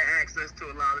 Because I had access to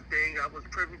a lot of things. I was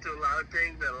privy to a lot of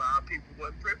things that a lot of people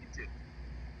weren't privy to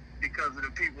because of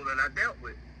the people that I dealt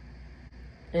with.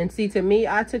 And see, to me,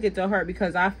 I took it to heart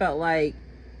because I felt like,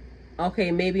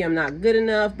 okay, maybe I'm not good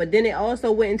enough. But then it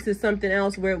also went into something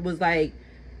else where it was like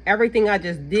everything I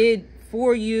just did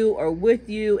for you or with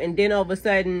you. And then all of a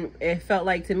sudden it felt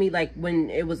like to me, like when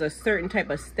it was a certain type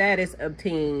of status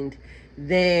obtained,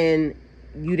 then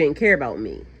you didn't care about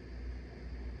me.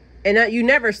 And you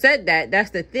never said that.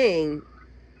 That's the thing.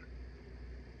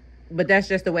 But that's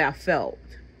just the way I felt.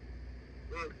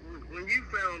 Well, when you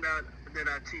found out that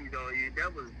I cheated on you,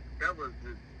 that was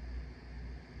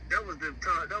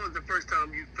the first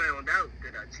time you found out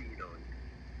that I cheated on you.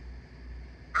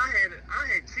 I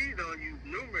had cheated on you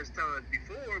numerous times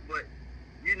before, but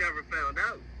you never found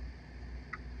out.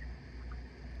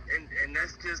 And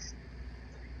that's just,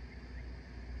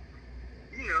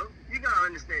 you know, you gotta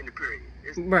understand the period.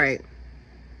 Right.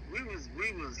 We was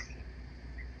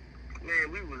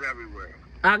everywhere.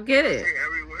 I get it.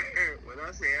 When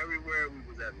I say everywhere, we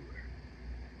was everywhere.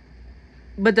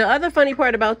 But the other funny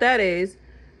part about that is,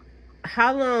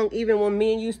 how long, even when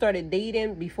me and you started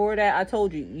dating, before that, I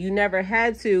told you, you never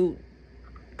had to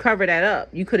cover that up.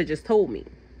 You could have just told me.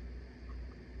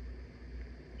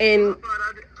 And I thought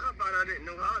I didn't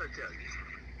know how to tell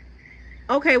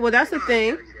you. Okay, well, that's the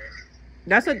thing.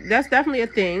 That's definitely a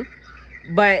thing.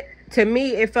 But to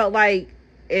me, it felt like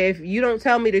if you don't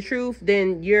tell me the truth,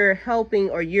 then you're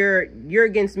helping or you're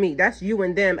against me. That's you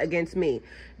and them against me.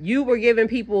 You were giving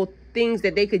people things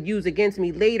that they could use against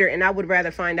me later, and I would rather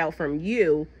find out from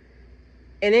you.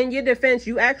 And in your defense,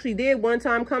 you actually did one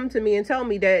time come to me and tell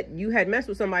me that you had messed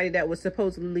with somebody that was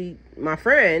supposedly my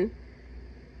friend,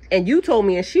 and you told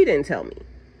me and she didn't tell me.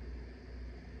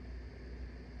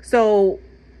 So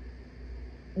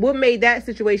what made that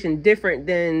situation different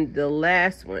than the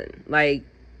last one? Like,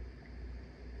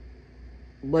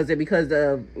 was it because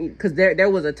there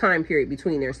was a time period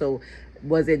between there? So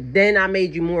was it then I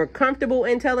made you more comfortable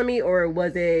in telling me, or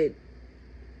was it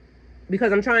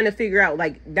because I'm trying to figure out,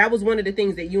 like, that was one of the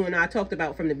things that you and I talked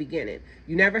about from the beginning.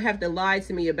 You never have to lie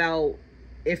to me about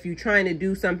if you're trying to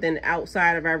do something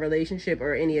outside of our relationship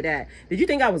or any of that. Did you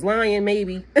think I was lying?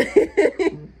 Maybe.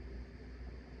 Listen,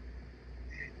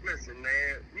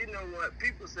 man, you know what?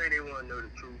 People say they want to know the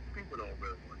truth. People don't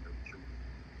really want to know the truth.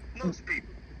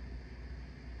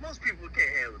 Most people can't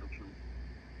handle the truth.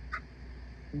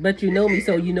 But you know me,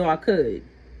 so you know I could.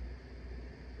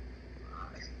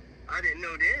 I didn't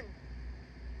know then.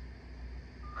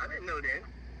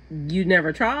 You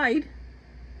never tried.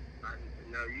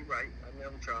 No, you're right. I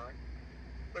never tried.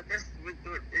 But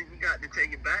you got to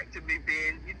take it back to me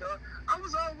being, you know, I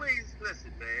was always,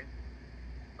 listen, man,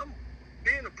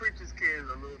 being a preacher's kid is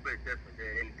a little bit different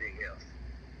than anything else.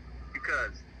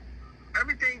 Because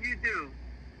everything you do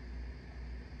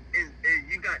is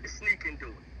you got to sneak and do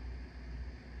it.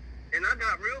 And I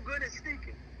got real good at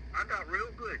sneaking. I got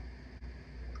real good.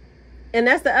 And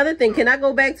that's the other thing. Can I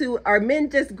go back to, are men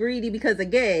just greedy? Because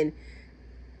again,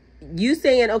 you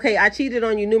saying, okay, I cheated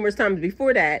on you numerous times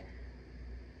before that,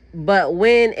 but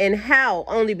when and how?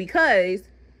 Only because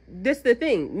this is the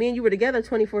thing. Me and you were together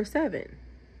 24/7.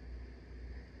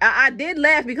 I did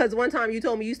laugh because one time you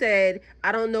told me, you said,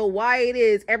 I don't know why it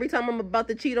is. Every time I'm about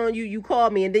to cheat on you, you call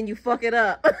me and then you fuck it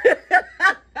up. Yeah,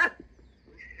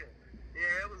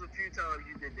 it was a few times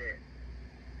you did that.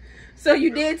 So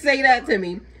you did say that to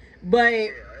me. But yeah,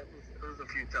 it was a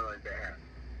few times that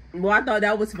happened. Well, I thought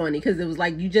that was funny because it was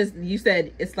like you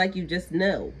said it's like you just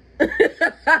know.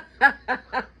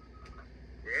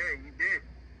 Yeah, you did.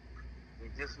 You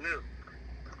just knew.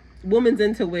 Woman's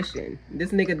intuition.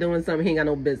 This nigga doing something he ain't got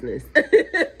no business.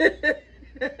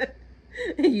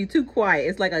 You too quiet.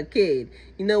 It's like a kid.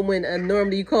 You know when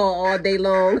normally you call all day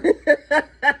long.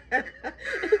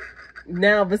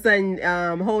 Now all of a sudden,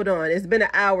 hold on. It's been an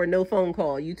hour, no phone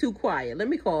call. You too quiet. Let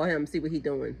me call him, see what he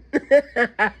doing. And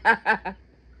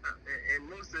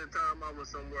most of the time I was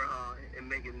somewhere high and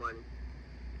making money.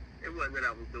 It wasn't that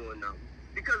I was doing nothing.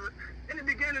 Because in the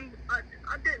beginning, I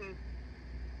didn't.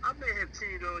 I may have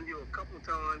cheated on you a couple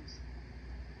times.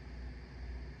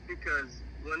 Because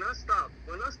when I stopped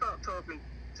talking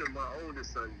to my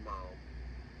oldest son's mom,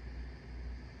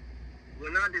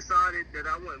 when I decided that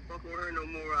I wasn't fucking with her no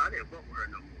more, I didn't fuck with her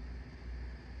no more.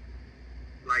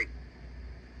 Like,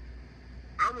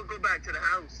 I would go back to the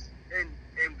house, and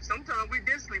sometimes we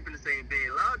did sleep in the same bed.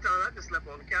 A lot of times I just slept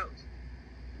on the couch.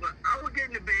 But I would get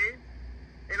in the bed,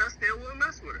 and I still wouldn't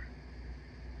mess with her.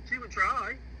 She would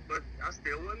try, but I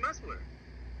still wouldn't mess with her.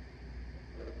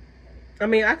 I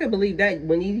mean, I could believe that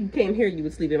when you came here, you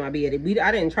would sleep in my bed. I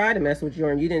didn't try to mess with you,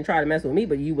 and you didn't try to mess with me,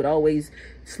 but you would always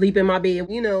sleep in my bed.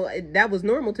 You know, that was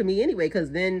normal to me anyway,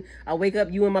 because then I wake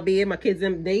up, you in my bed, my kids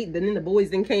in bed, then the boys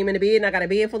then came in the bed, and I got a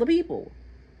bed full of people.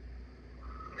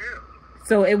 Yeah.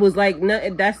 So it was like,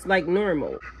 that's like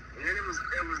normal. And then it was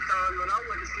times when I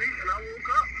went to sleep, and I woke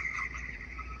up.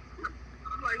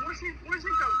 I'm like, where'd she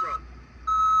come from?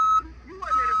 You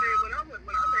wasn't in the bed when I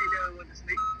laid down and went to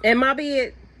sleep. In my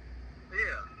bed?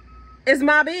 Yeah. It's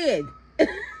my bed.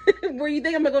 Where you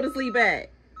think I'm gonna go to sleep at?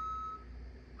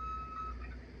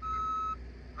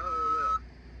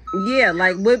 Yeah,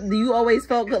 like, what you always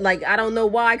felt like, I don't know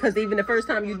why, because even the first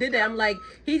time you did that, I'm like,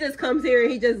 he just comes here and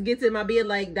he just gets in my bed,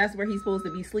 like that's where he's supposed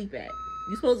to be sleep at.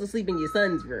 You're supposed to sleep in your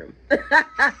son's room. I use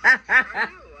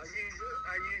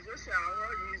your shower.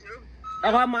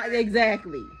 I use your...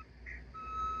 Exactly.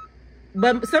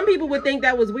 But some people would think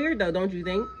that was weird, though, don't you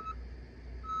think?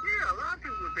 Yeah, a lot of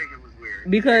people would think it was weird.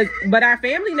 Because, but our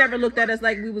family never looked at us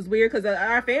like we was weird, because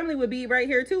our family would be right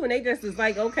here too, and they just was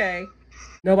like, okay.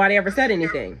 Nobody ever said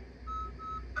anything.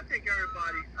 I think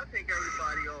everybody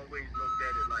always looked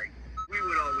at it like we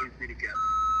would always be together.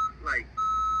 Like,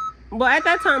 well, at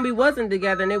that time we wasn't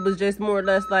together, and it was just more or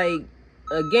less like,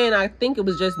 again, I think it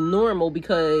was just normal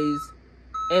because,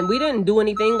 and we didn't do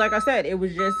anything. Like I said, it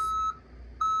was just. No,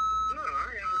 we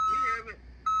haven't.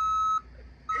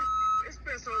 It's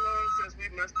been so long since we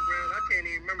messed around. I can't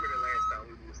even remember the last time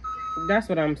we messed around. That's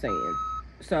what I'm saying.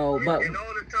 So, but and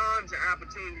all the times and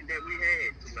opportunity that we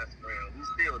had to mess around, we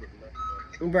still didn't mess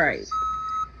around. Right.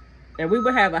 And we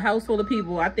would have a house full of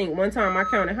people. I think one time I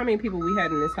counted how many people we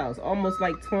had in this house. Almost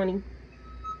like 20. Yeah, it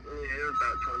was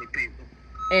about 20 people.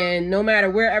 And no matter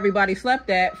where everybody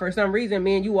slept at, for some reason,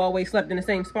 me and you always slept in the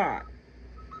same spot.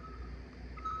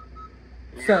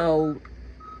 Yeah. So,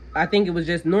 I think it was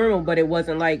just normal, but it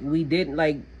wasn't like we didn't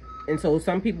like... And so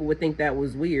some people would think that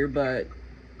was weird, but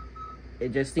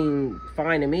it just seemed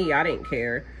fine to me. I didn't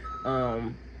care.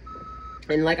 And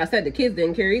like I said, the kids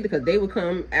didn't care either, because they would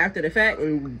come after the fact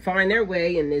and find their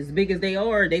way, and as big as they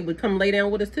are, they would come lay down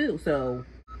with us too. So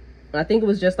I think it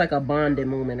was just like a bonding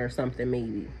moment or something,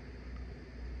 maybe.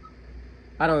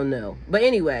 I don't know. But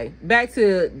anyway, back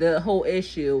to the whole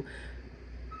issue.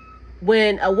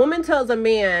 When a woman tells a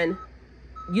man,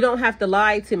 you don't have to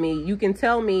lie to me, you can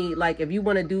tell me, like, if you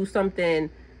want to do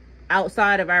something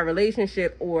outside of our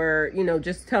relationship, or, you know,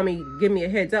 just tell me, give me a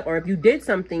heads up, or if you did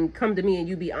something, come to me and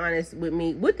you be honest with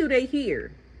me. What do they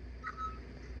hear?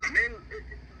 Men,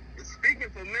 speaking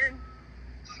for men,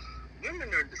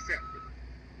 women are deceptive.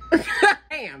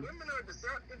 Damn. Women are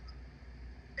deceptive,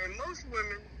 and most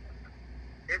women,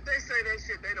 if they say that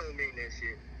shit, they don't mean that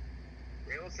shit.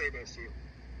 They don't say that shit.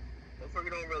 Motherfucker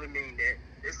don't really mean that.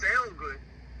 It sounds good,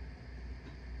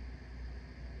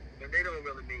 but they don't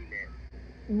really mean that.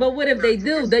 But what if they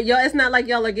do? That y'all, it's not like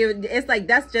y'all are giving. It's like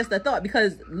that's just a thought.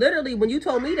 Because literally, when you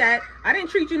told me that, I didn't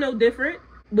treat you no different.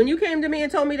 When you came to me and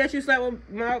told me that you slept with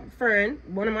my friend,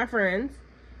 one of my friends,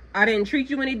 I didn't treat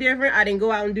you any different. I didn't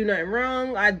go out and do nothing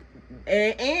wrong.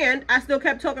 And I still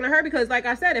kept talking to her, because, like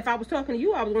I said, if I was talking to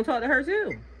you, I was gonna talk to her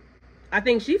too. I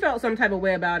think she felt some type of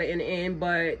way about it in the end,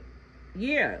 but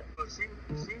yeah. But she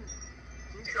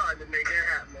tried to make that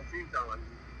happen a few times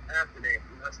after that,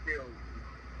 and I still.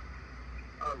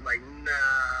 I was like,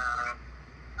 nah.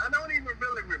 I don't even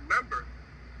really remember.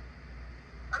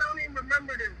 I don't even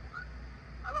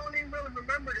really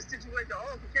remember the situation, the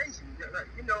altercation.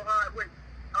 You know how it went.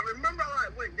 I remember how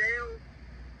it went down,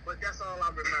 but that's all I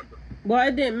remember. Well,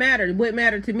 it didn't matter. What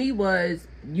mattered to me was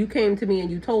you came to me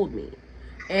and you told me.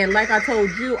 And like I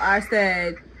told you, I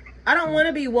said, I don't want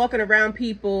to be walking around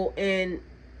people and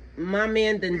my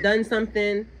man done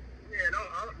something.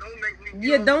 Don't make me.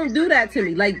 Yeah, don't do that to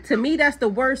me. Like, to me, that's the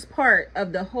worst part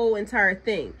of the whole entire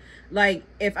thing. Like,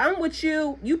 if I'm with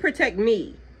you, you protect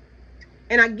me.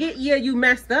 And I get, yeah, you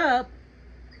messed up.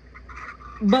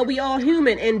 But we all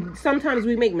human, and sometimes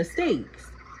we make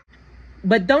mistakes.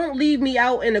 But don't leave me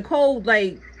out in the cold,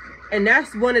 like, and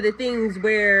that's one of the things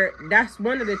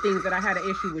that I had an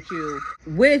issue with you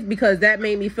with, because that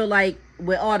made me feel like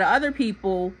with all the other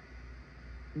people,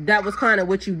 that was kind of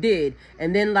what you did.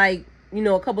 And then, like, you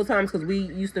know, a couple times, because we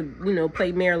used to, you know,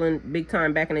 play Maryland big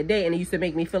time back in the day, and it used to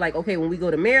make me feel like, okay, when we go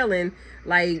to Maryland,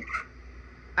 like,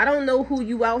 I don't know who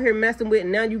you out here messing with,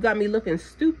 and now you got me looking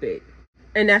stupid.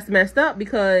 And that's messed up,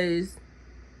 because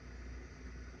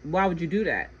why would you do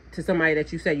that to somebody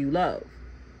that you say you love?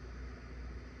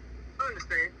 I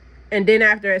understand. And then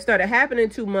after it started happening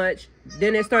too much,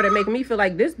 then it started making me feel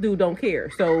like this dude don't care.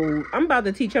 So I'm about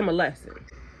to teach him a lesson.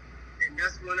 And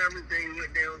that's when everything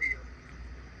went downhill.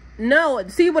 No,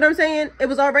 see what I'm saying? It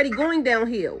was already going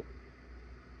downhill.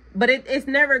 But it's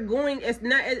never going,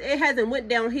 it hasn't went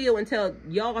downhill until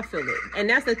y'all feel it. And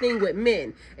that's the thing with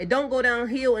men. It don't go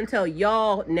downhill until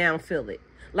y'all now feel it.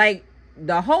 Like,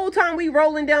 the whole time we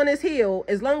rolling down this hill,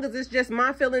 as long as it's just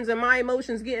my feelings and my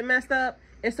emotions getting messed up,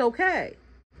 it's okay.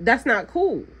 That's not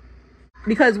cool.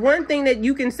 Because one thing that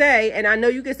you can say, and I know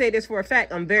you can say this for a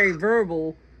fact, I'm very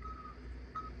verbal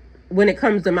when it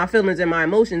comes to my feelings and my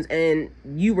emotions, and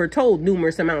you were told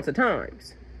numerous amounts of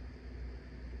times.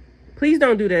 Please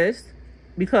don't do this,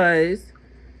 because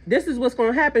this is what's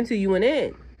going to happen to you in the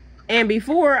end. And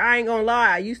before, I ain't gonna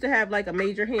lie, I used to have like a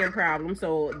major hand problem,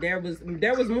 so there was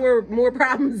more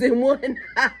problems than one.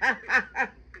 Yeah,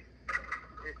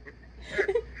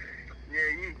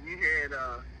 you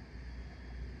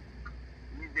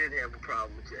did have a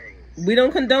problem with your hands. We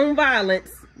don't condone violence,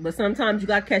 but sometimes you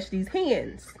gotta catch these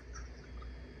hands.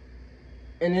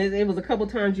 And it was a couple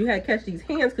times you had to catch these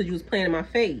hands because you was playing in my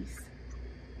face.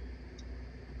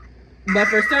 But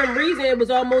for some reason, it was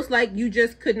almost like you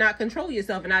just could not control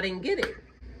yourself, and I didn't get it.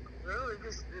 Well,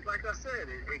 like I said,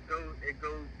 it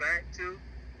goes back to,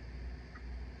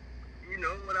 you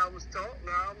know, what I was taught, and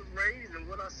how I was raised, and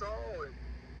what I saw.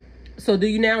 So do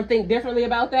you now think differently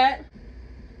about that?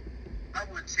 I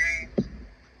would change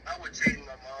my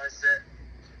mindset,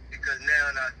 because now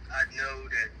I know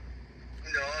that,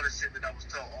 you know, all the shit that I was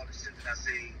taught, all the shit that I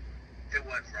seen, it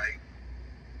wasn't right.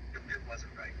 It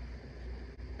wasn't right.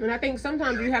 And I think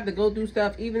sometimes you have to go through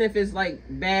stuff, even if it's like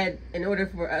bad, in order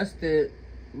for us to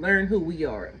learn who we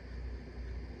are.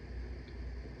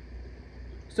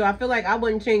 So I feel like I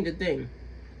wouldn't change a thing.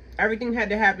 Everything had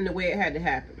to happen the way it had to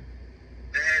happen.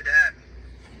 It had to happen.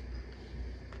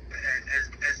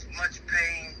 As much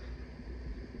pain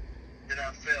that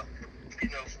I felt, you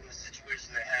know, from the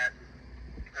situation that happened,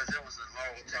 because it was a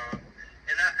long time,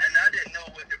 and I didn't know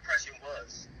what depression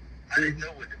was. I didn't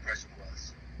know what depression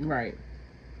was. Right.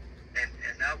 And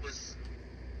I was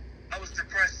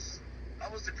depressed. I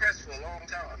was depressed for a long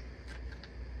time.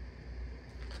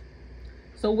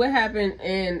 So what happened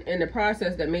in the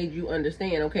process that made you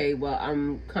understand, okay, well,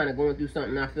 I'm kind of going through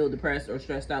something, I feel depressed or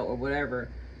stressed out or whatever.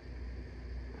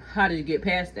 How did you get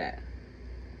past that?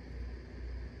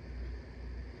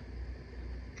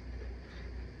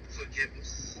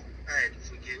 Forgiveness. I had to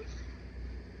forgive.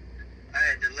 I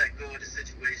had to let go of the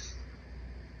situation.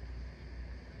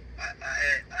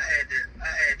 I had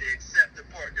to accept the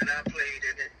part that I played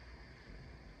in it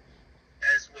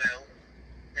as well,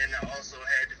 and I also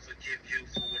had to forgive you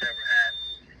for whatever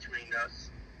happened between us.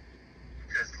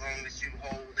 Because as long as you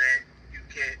hold that, you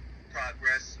can't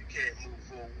progress, you can't move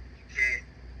forward, you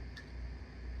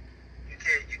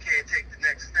can't take the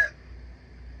next step.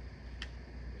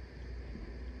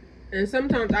 And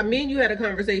sometimes, I mean, you had a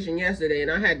conversation yesterday,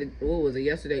 and I had to, what was it,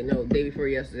 yesterday? No, day before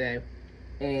yesterday.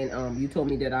 And you told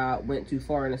me that I went too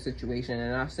far in a situation,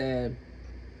 and I said,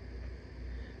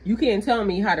 you can't tell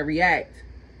me how to react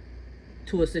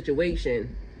to a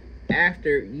situation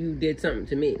after you did something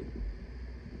to me.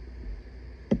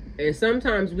 And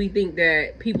sometimes we think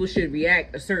that people should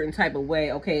react a certain type of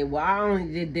way. Okay, well, I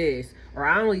only did this, or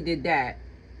I only did that.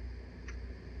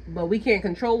 But we can't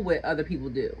control what other people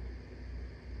do.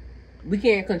 We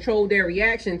can't control their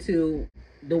reaction to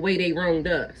the way they wronged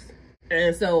us.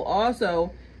 And so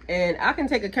also, and I can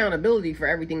take accountability for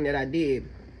everything that I did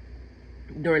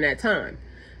during that time.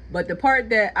 But the part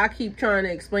that I keep trying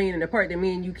to explain, and the part that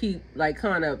me and you keep like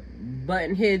kind of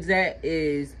butting heads at,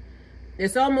 is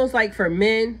it's almost like for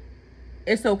men,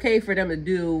 it's okay for them to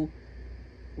do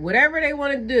whatever they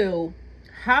want to do,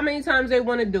 how many times they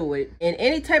want to do it, in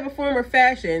any type of form or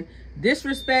fashion,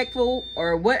 disrespectful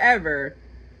or whatever.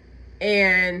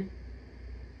 And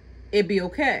it'd be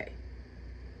okay.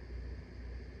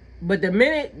 But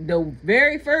the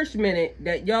very first minute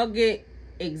that y'all get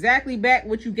exactly back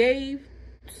what you gave,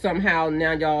 somehow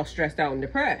now y'all stressed out and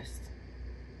depressed.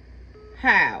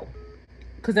 How?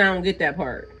 Because I don't get that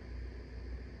part.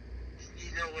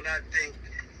 You know what I think?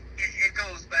 It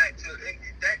goes back to,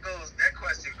 that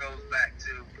question goes back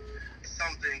to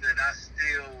something that I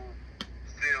still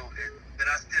feel, that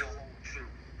I still hold true.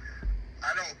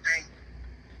 I don't think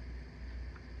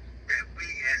that we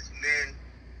as men,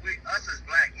 us as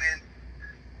black men,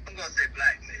 I'm going to say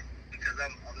black men, because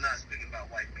I'm not speaking about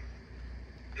white men.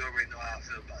 You already know how I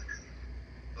feel about that.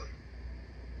 But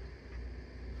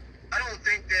I don't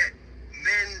think that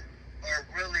men are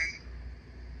really,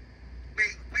 we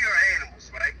are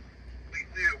animals, right?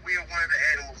 We are one of the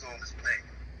animals on this planet.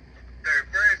 There are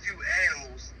very few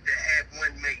animals that have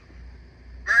one mate.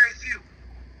 Very few.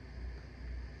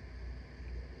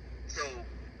 So,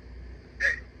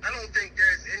 I don't think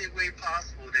there's any way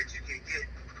possible that you can get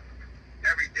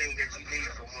everything that you need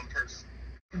from one person.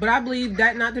 But I believe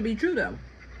that not to be true, though.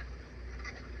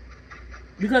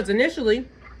 Because initially,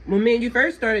 when me and you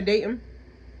first started dating,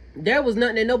 there was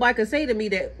nothing that nobody could say to me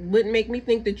that wouldn't make me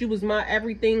think that you was my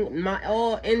everything, my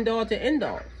all, end all to end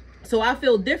all. So I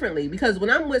feel differently, because when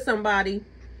I'm with somebody,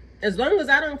 as long as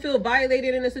I don't feel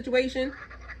violated in a situation,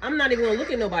 I'm not even going to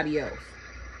look at nobody else.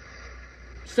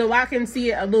 So I can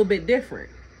see it a little bit different.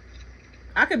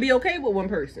 I could be okay with one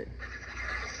person.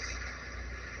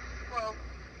 Well,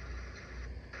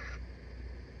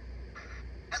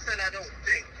 I said I don't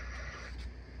think.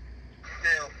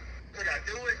 Now, could I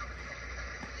do it?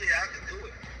 Yeah, I can do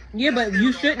it. Yeah, but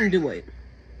you shouldn't do it.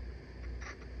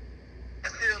 I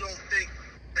still don't think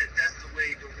that that's the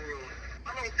way the world.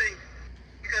 I don't think,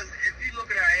 because if you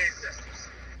look at our ancestors,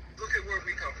 look at where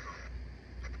we come from.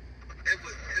 It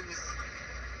was.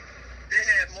 They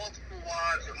had multiple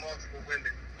wives and multiple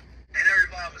women, and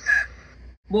everybody was happy.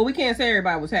 Well, we can't say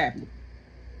everybody was happy,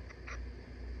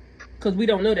 because we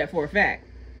don't know that for a fact.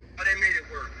 But they made it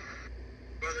work.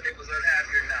 Whether they was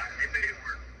unhappy or not, they made it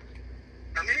work.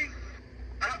 I mean,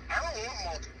 I don't want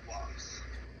multiple wives.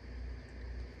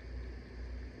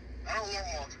 I don't want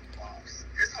multiple wives.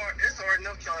 It's hard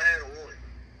enough trying to handle one.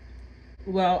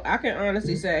 Well, I can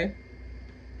honestly say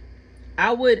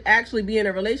I would actually be in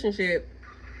a relationship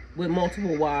with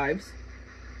multiple wives,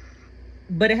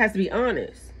 but it has to be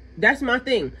honest. That's my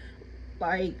thing.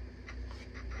 Like,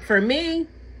 for me,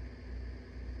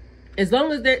 as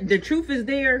long as the truth is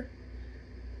there,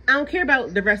 I don't care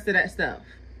about the rest of that stuff.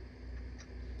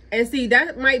 And see,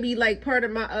 that might be like part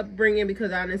of my upbringing,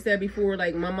 because I said before,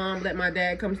 like, my mom let my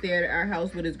dad come stay at our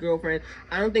house with his girlfriend.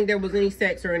 I don't think there was any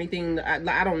sex or anything.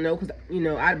 I don't know, because, you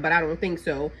know, but I don't think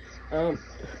so.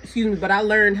 Excuse me, but I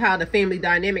learned how the family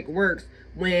dynamic works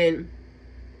when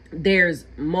there's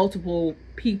multiple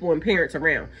people and parents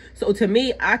around. So to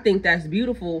me, I think that's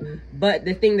beautiful. But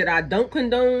the thing that I don't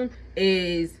condone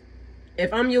is,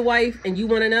 if I'm your wife and you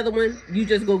want another one, you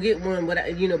just go get one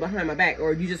without, you know, behind my back,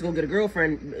 or you just go get a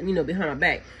girlfriend, you know, behind my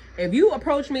back. If you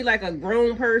approach me like a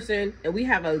grown person and we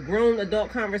have a grown adult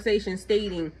conversation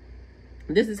stating,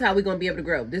 this is how we're going to be able to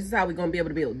grow, this is how we're going to be able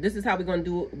to build, this is how we're going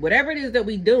to do whatever it is that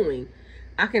we're doing,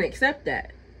 I can accept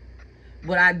that.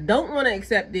 What I don't want to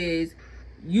accept is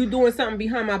you doing something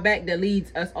behind my back that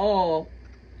leads us all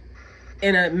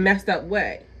in a messed up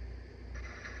way.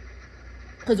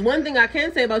 Because one thing I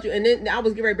can say about you, and then I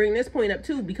was getting ready to bring this point up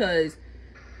too, because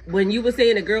when you were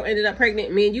saying the girl ended up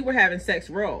pregnant, me and you were having sex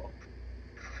raw.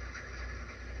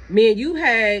 Me and you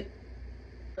had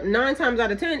 9 times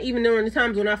out of 10, even during the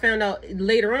times when I found out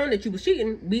later on that you was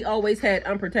cheating, we always had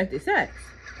unprotected sex.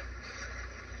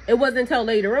 It wasn't until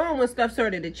later on when stuff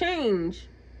started to change,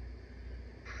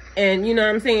 and, you know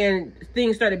what I'm saying,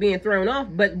 things started being thrown off.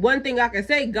 But one thing I can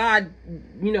say, God,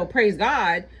 you know, praise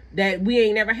God, that we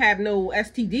ain't never have no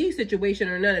STD situation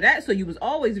or none of that. So you was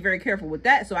always very careful with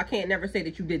that. So I can't never say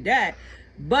that you did that.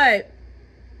 But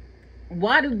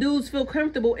why do dudes feel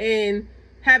comfortable in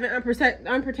having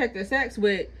unprotected sex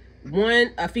with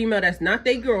a female that's not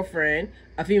their girlfriend,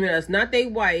 a female that's not their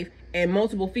wife, and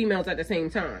multiple females at the same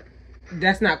time?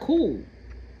 That's not cool.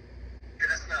 Yeah,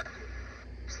 that's not cool.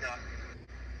 It's not.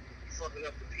 You fucking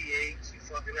up the pH. You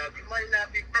fucking up. You might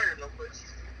not be burning them, but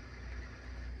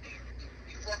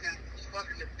you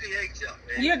fucking the pH up,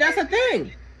 man. Yeah, that's a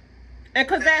thing. And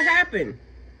because that happened.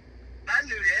 I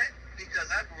knew that because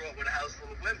I grew up with a house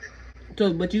full of women.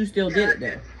 So, but you still did it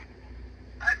then.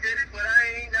 I did it, but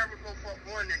I ain't never go fuck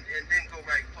one and then go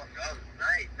right fuck the other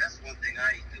one. That's one thing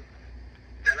I ain't do.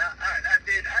 And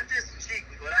I did some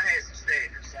cheating, but I had some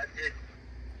standards.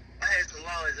 I had some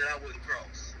lines that I wouldn't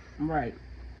cross. Right.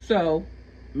 So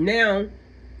now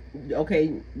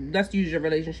Okay, let's use your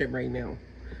relationship right now.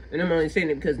 And I'm only saying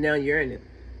it because now you're in it.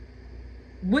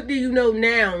 What do you know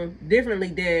now differently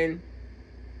than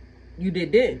you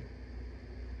did then?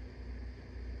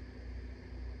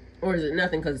 Or is it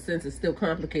nothing? Because since it's still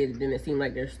complicated, then it seems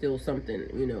like there's still something,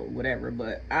 you know, whatever.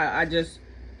 But I just,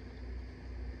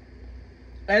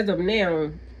 as of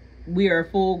now, we are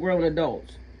full grown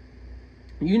adults.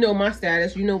 You know my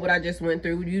status. You know what I just went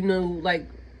through. You know, like,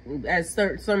 as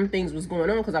some things was going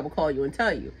on, because I would call you and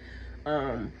tell you.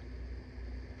 And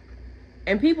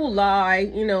people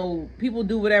lie, you know, people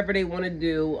do whatever they want to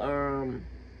do.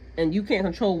 And you can't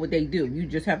control what they do. You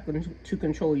just have to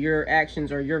control your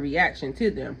actions or your reaction to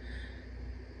them.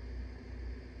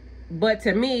 But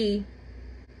to me,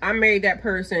 I married that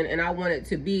person and I wanted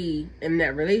to be in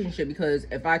that relationship, because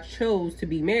if I chose to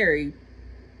be married,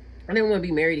 I didn't want to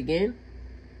be married again.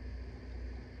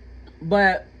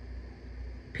 But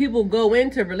people go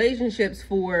into relationships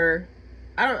for,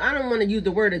 I don't want to use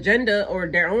the word agenda or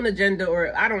their own agenda,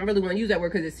 or I don't really want to use that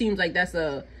word because it seems like that's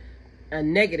a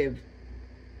negative.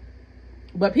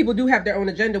 But people do have their own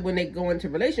agenda when they go into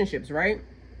relationships, right?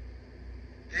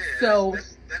 Yeah, so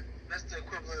that's the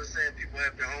equivalent of saying people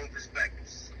have their own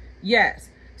perspectives. Yes.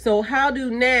 So how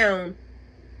do now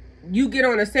you get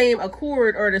on the same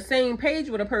accord or the same page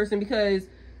with a person? Because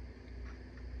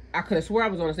I could have swore I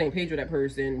was on the same page with that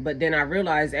person, but then I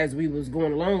realized as we was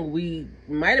going along, we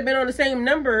might have been on the same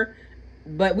number,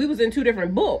 but we was in two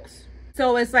different books.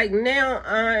 So it's like now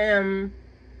I am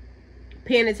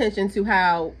paying attention to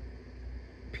how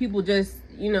people just,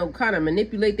 you know, kind of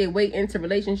manipulate their way into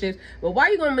relationships. But why are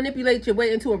you going to manipulate your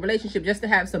way into a relationship just to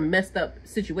have some messed up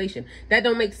situation? That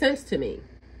don't make sense to me.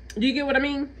 Do you get what I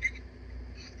mean?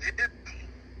 Yeah,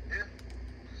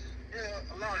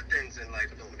 a lot of things in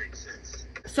life don't make sense.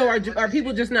 So are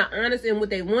people just not honest in what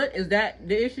they want? Is that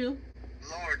the issue?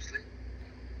 Largely.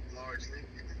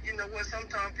 You know what?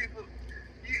 Sometimes people,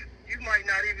 you might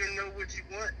not even know what you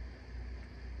want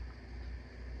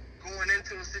going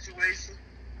into a situation,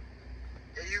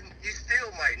 and you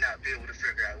still might not be able to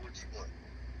figure out what you want,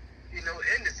 you know,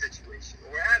 in the situation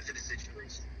or after the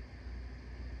situation.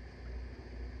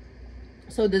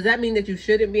 So does that mean that you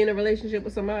shouldn't be in a relationship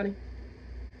with somebody?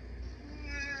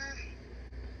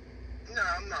 No,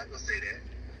 I'm not going to say that.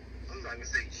 I'm not going to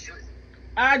say you shouldn't.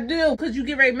 I do, because you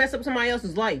get ready to mess up somebody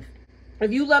else's life.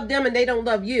 If you love them and they don't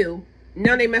love you,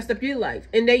 now they messed up your life.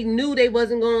 And they knew they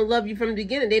wasn't going to love you from the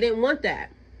beginning. They didn't want that.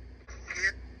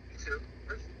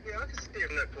 Yeah, I can see it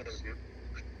from that point of view.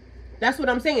 That's what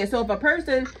I'm saying. So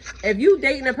if you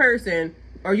dating a person,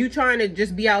 or you trying to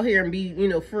just be out here and be, you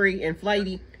know, free and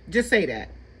flighty, just say that.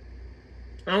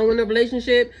 I don't want a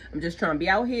relationship. I'm just trying to be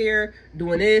out here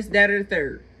doing this, that, or the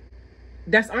third.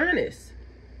 That's honest.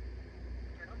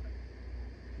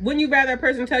 Wouldn't you rather a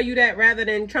person tell you that rather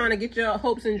than trying to get your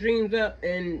hopes and dreams up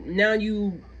and now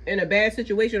you in a bad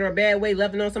situation or a bad way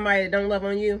loving on somebody that don't love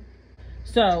on you?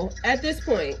 So at this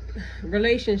point,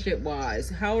 relationship wise,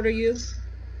 how old are you?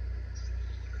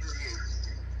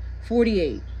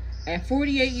 48. At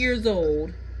 48 years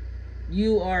old,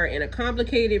 you are in a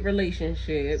complicated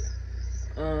relationship.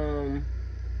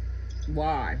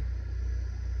 Why?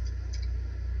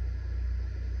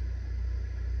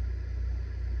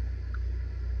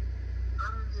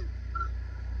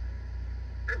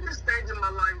 At this stage in my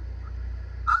life,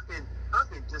 I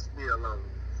could just be alone.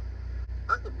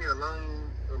 I could be alone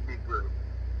and be good.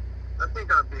 I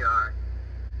think I'll be alright.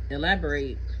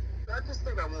 Elaborate. I just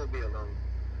think I won't be alone.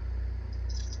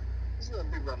 I just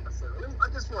want to be by myself. I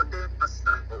just want to dance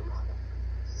myself for a while.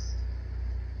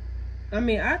 I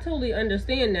mean, I totally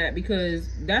understand that, because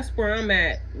that's where I'm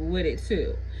at with it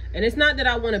too. And it's not that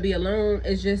I want to be alone.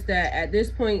 It's just that at this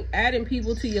point, adding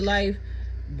people to your life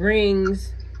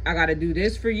brings, I got to do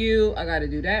this for you. I got to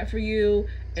do that for you.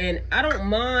 And I don't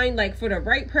mind. Like, for the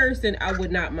right person, I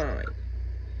would not mind.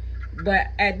 But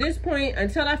at this point,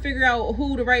 until I figure out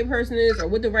who the right person is or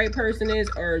what the right person is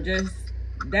or just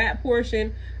that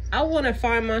portion, I want to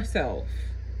find myself.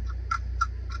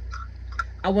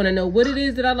 I want to know what it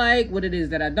is that I like, what it is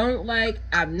that I don't like.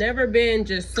 I've never been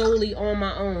just solely on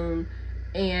my own.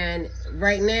 And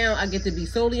right now, I get to be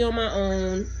solely on my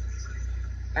own.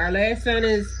 Our last son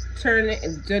is turned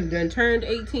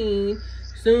 18.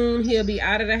 Soon he'll be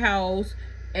out of the house.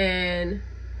 And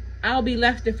I'll be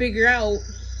left to figure out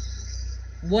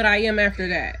what I am after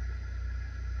that.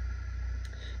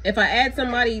 If I add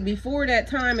somebody before that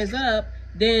time is up,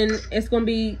 then it's going to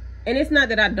be... And it's not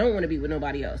that I don't want to be with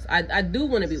nobody else. I do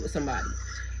want to be with somebody.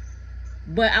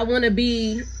 But I want it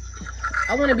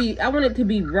to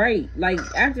be right. Like,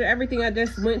 after everything I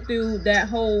just went through,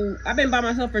 I've been by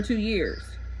myself for 2 years.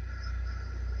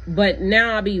 But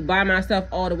now I be by myself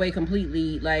all the way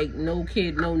completely, like no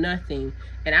kid, no nothing.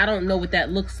 And I don't know what that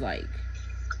looks like.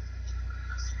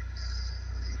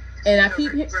 And I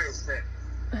keep...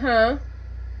 Huh?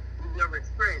 You've never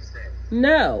experienced that?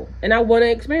 No. And I want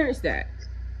to experience that.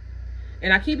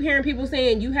 And I keep hearing people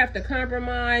saying you have to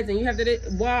compromise and you have to...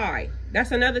 Why?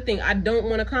 That's another thing. I don't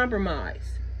want to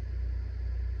compromise.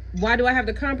 Why do I have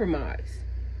to compromise?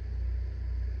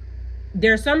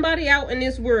 There's somebody out in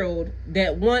this world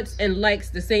that wants and likes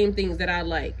the same things that I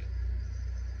like.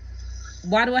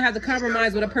 Why do I have to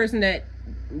compromise with a person that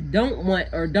don't want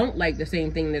or don't like the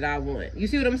same thing that I want? You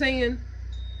see what I'm saying?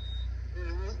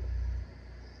 Mm-hmm.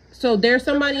 So there's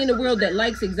somebody in the world that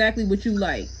likes exactly what you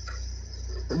like.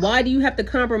 Why do you have to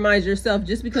compromise yourself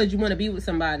just because you want to be with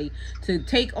somebody to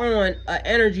take on an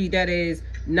energy that is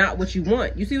not what you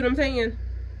want? You see what I'm saying?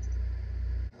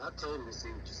 I totally see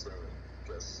what you're saying.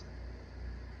 Because,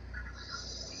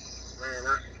 man,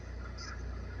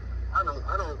 I know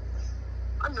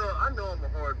I'm a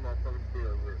hard motherfucker to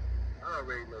deal with. I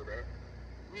already know that.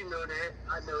 You know that.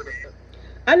 I know that.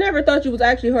 I never thought you was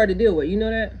actually hard to deal with. You know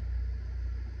that?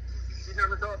 You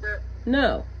never thought that?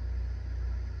 No.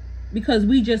 Because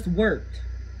we just worked.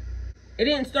 It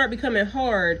didn't start becoming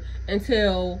hard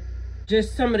until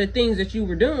just some of the things that you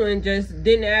were doing just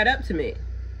didn't add up to me.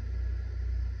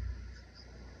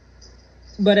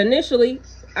 But initially,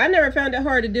 I never found it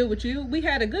hard to deal with you. We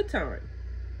had a good time.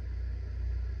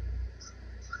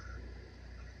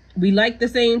 We liked the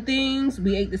same things.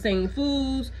 We ate the same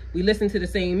foods. We listened to the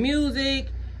same music.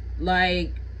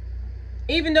 Like,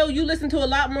 even though you listen to a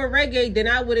lot more reggae than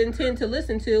I would intend to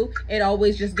listen to, it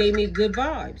always just gave me good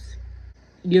vibes.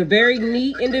 You're a very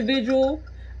neat individual.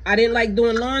 I didn't like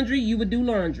doing laundry. You would do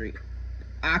laundry.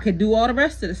 I could do all the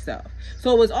rest of the stuff.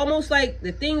 So it was almost like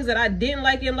the things that I didn't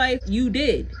like in life, you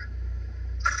did.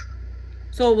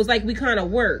 So it was like we kind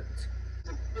of worked.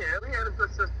 Yeah, we had a good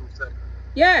system set.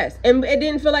 Yes, and it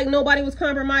didn't feel like nobody was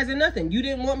compromising nothing. You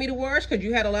didn't want me to wash because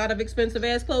you had a lot of expensive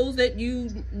ass clothes that you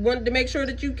wanted to make sure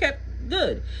that you kept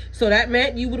good. So that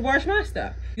meant you would wash my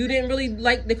stuff. You didn't really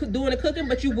like doing the cooking,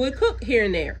 but you would cook here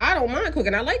and there. I don't mind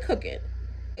cooking. I like cooking.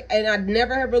 And I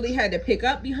never have really had to pick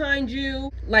up behind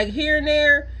you. Like here and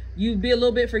there, you'd be a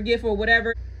little bit forgetful or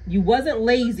whatever. You wasn't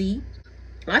lazy.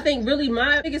 I think really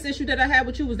my biggest issue that I had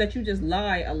with you was that you just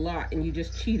lie a lot and you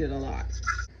just cheated a lot.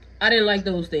 I didn't like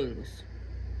those things.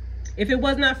 If it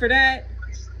was not for that,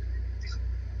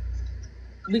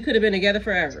 we could have been together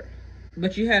forever.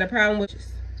 But you had a problem with us.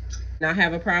 And I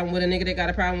have a problem with a nigga that got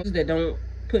a problem with us that don't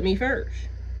put me first.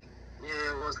 Yeah,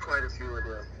 it was quite a few of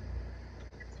them.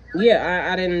 Yeah,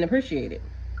 I didn't appreciate it.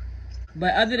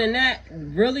 But other than that,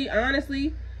 really,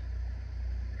 honestly,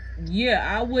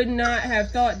 yeah, I would not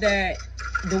have thought that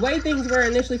the way things were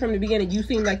initially from the beginning, you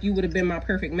seemed like you would have been my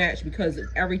perfect match because of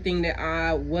everything that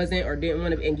I wasn't or didn't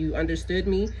want to, and you understood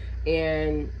me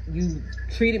and you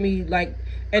treated me like,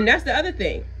 and that's the other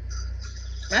thing.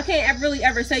 I can't really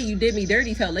ever say you did me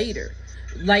dirty till later.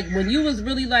 Like when you was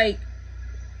really like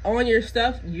on your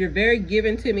stuff, you're very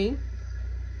given to me.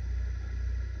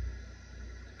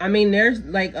 I mean, there's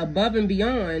like above and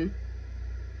beyond.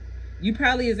 You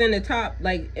probably is in the top,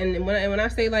 like, and when I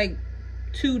say like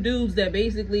 2 dudes that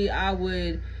basically I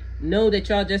would know that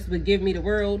y'all just would give me the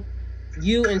world,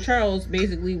 you and Charles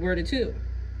basically were the 2.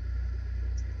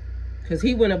 Because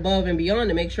he went above and beyond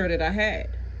to make sure that I had.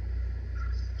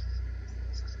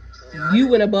 You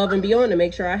went above and beyond to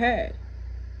make sure I had.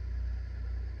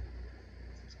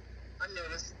 I know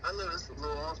this is a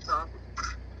little off topic,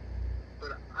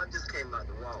 but I just came out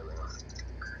the Wawa.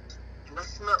 And I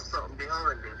smelled something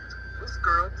behind me. This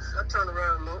girl, I turned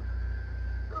around and looked.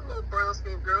 A little brown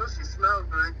skinned girl, she smelled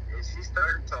good, and she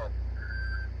started talking.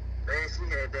 Man, she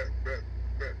had that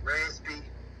raspy,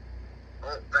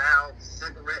 old valve,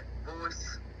 cigarette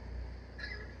voice.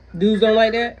 Dudes don't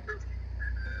like that?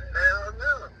 Hell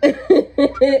no.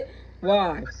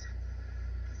 Why?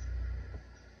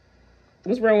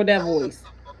 What's wrong with that voice?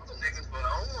 Niggas, but I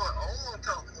don't want to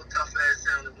talk to no tough ass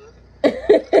sounding woman.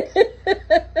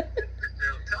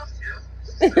 Tough, yeah.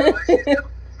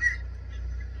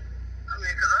 I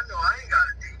mean, because I know I ain't got a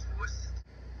deep voice.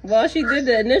 Well, she did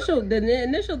the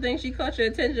initial thing. She caught your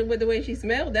attention with the way she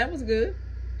smelled. That was good.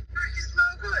 She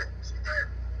smelled good. She did.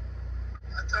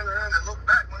 I turned around and looked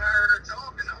back when I heard her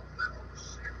talking. I was like,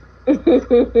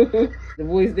 oh shit. The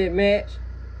voice didn't match.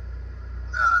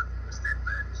 Nah, the voice didn't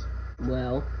match.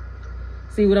 Well,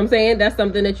 see what I'm saying? That's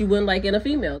something that you wouldn't like in a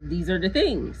female. These are the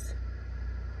things.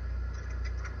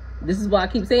 This is why I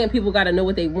keep saying people got to know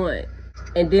what they want.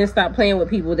 And then stop playing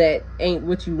with people that ain't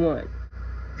what you want.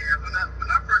 Yeah, when I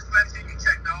first met you, you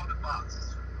checked all the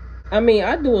boxes. I mean,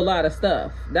 I do a lot of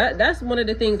stuff. That's one of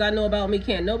the things I know about me.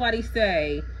 Can't nobody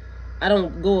say I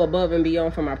don't go above and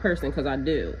beyond for my person, because I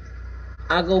do.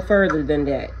 I go further than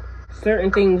that.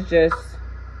 Certain things just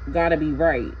gotta be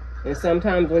right. And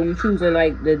sometimes when you're choosing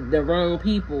like the wrong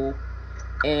people,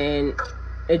 and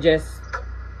it just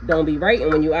don't be right,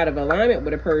 and when you're out of alignment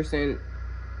with a person,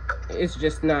 it's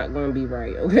just not gonna be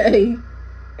right, okay?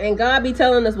 And God be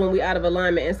telling us when we out of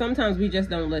alignment, and sometimes we just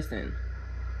don't listen.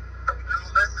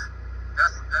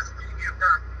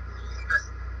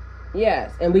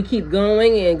 Yes, and we keep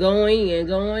going and going and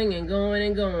going and going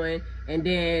and going, and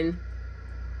then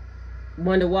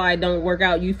wonder why it don't work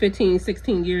out. You 15,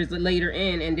 16 years later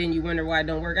in, and then you wonder why it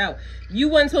don't work out. You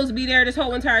wasn't supposed to be there this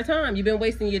whole entire time. You've been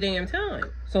wasting your damn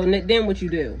time. So then what you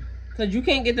do? Because you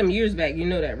can't get them years back. You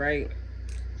know that, right?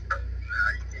 Nah,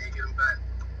 you can't get them back.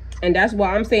 And that's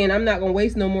why I'm saying I'm not going to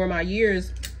waste no more of my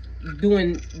years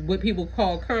doing what people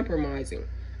call compromising.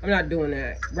 I'm not doing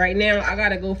that. Right now, I got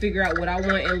to go figure out what I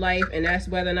want in life, and that's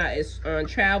whether or not it's on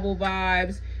travel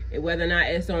vibes, and whether or not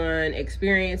it's on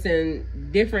experiencing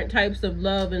different types of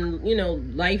love and, you know,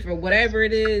 life or whatever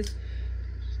it is.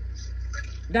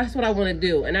 That's what I want to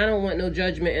do. And I don't want no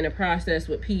judgment in the process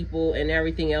with people and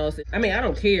everything else. I mean, I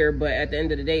don't care, but at the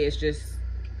end of the day, it's just,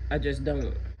 I just don't. I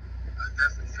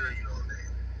definitely feel you on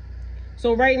that.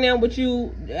 So right now, with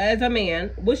you, as a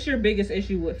man, what's your biggest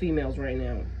issue with females right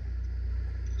now?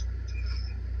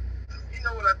 You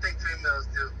know what I think females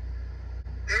do?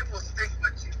 They will stick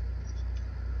with you.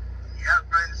 You out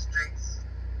running the streets,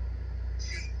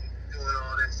 cheating, doing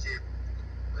all that shit.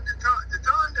 But the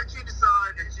time that you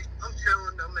decide that I'm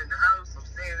chilling, I'm in the house, I'm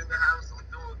staying in the house, I'm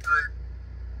doing good.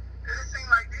 And it seems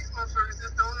like these motherfuckers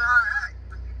just don't know how to act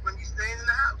when you staying in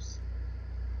the house.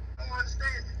 I don't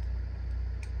understand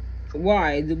it.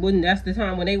 Why? Wouldn't that's the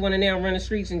time when they want to now run the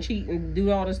streets and cheat and do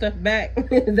all the stuff back?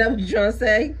 Is that what you're trying to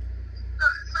say?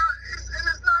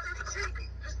 It's not even cheating.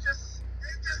 It's just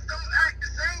they just don't act the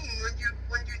same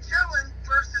when you chilling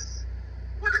versus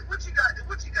what you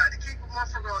got to keep a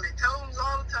motherfucker on their toes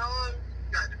all the time.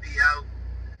 You got to be out.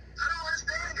 I don't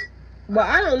understand it. Well,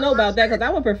 I don't know about that, because I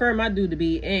would prefer my dude to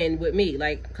be in with me,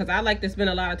 like, because I like to spend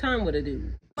a lot of time with a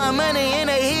dude. My money in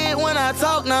their head when I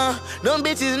talk now. Them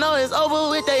bitches know it's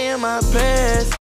over with, they in my past.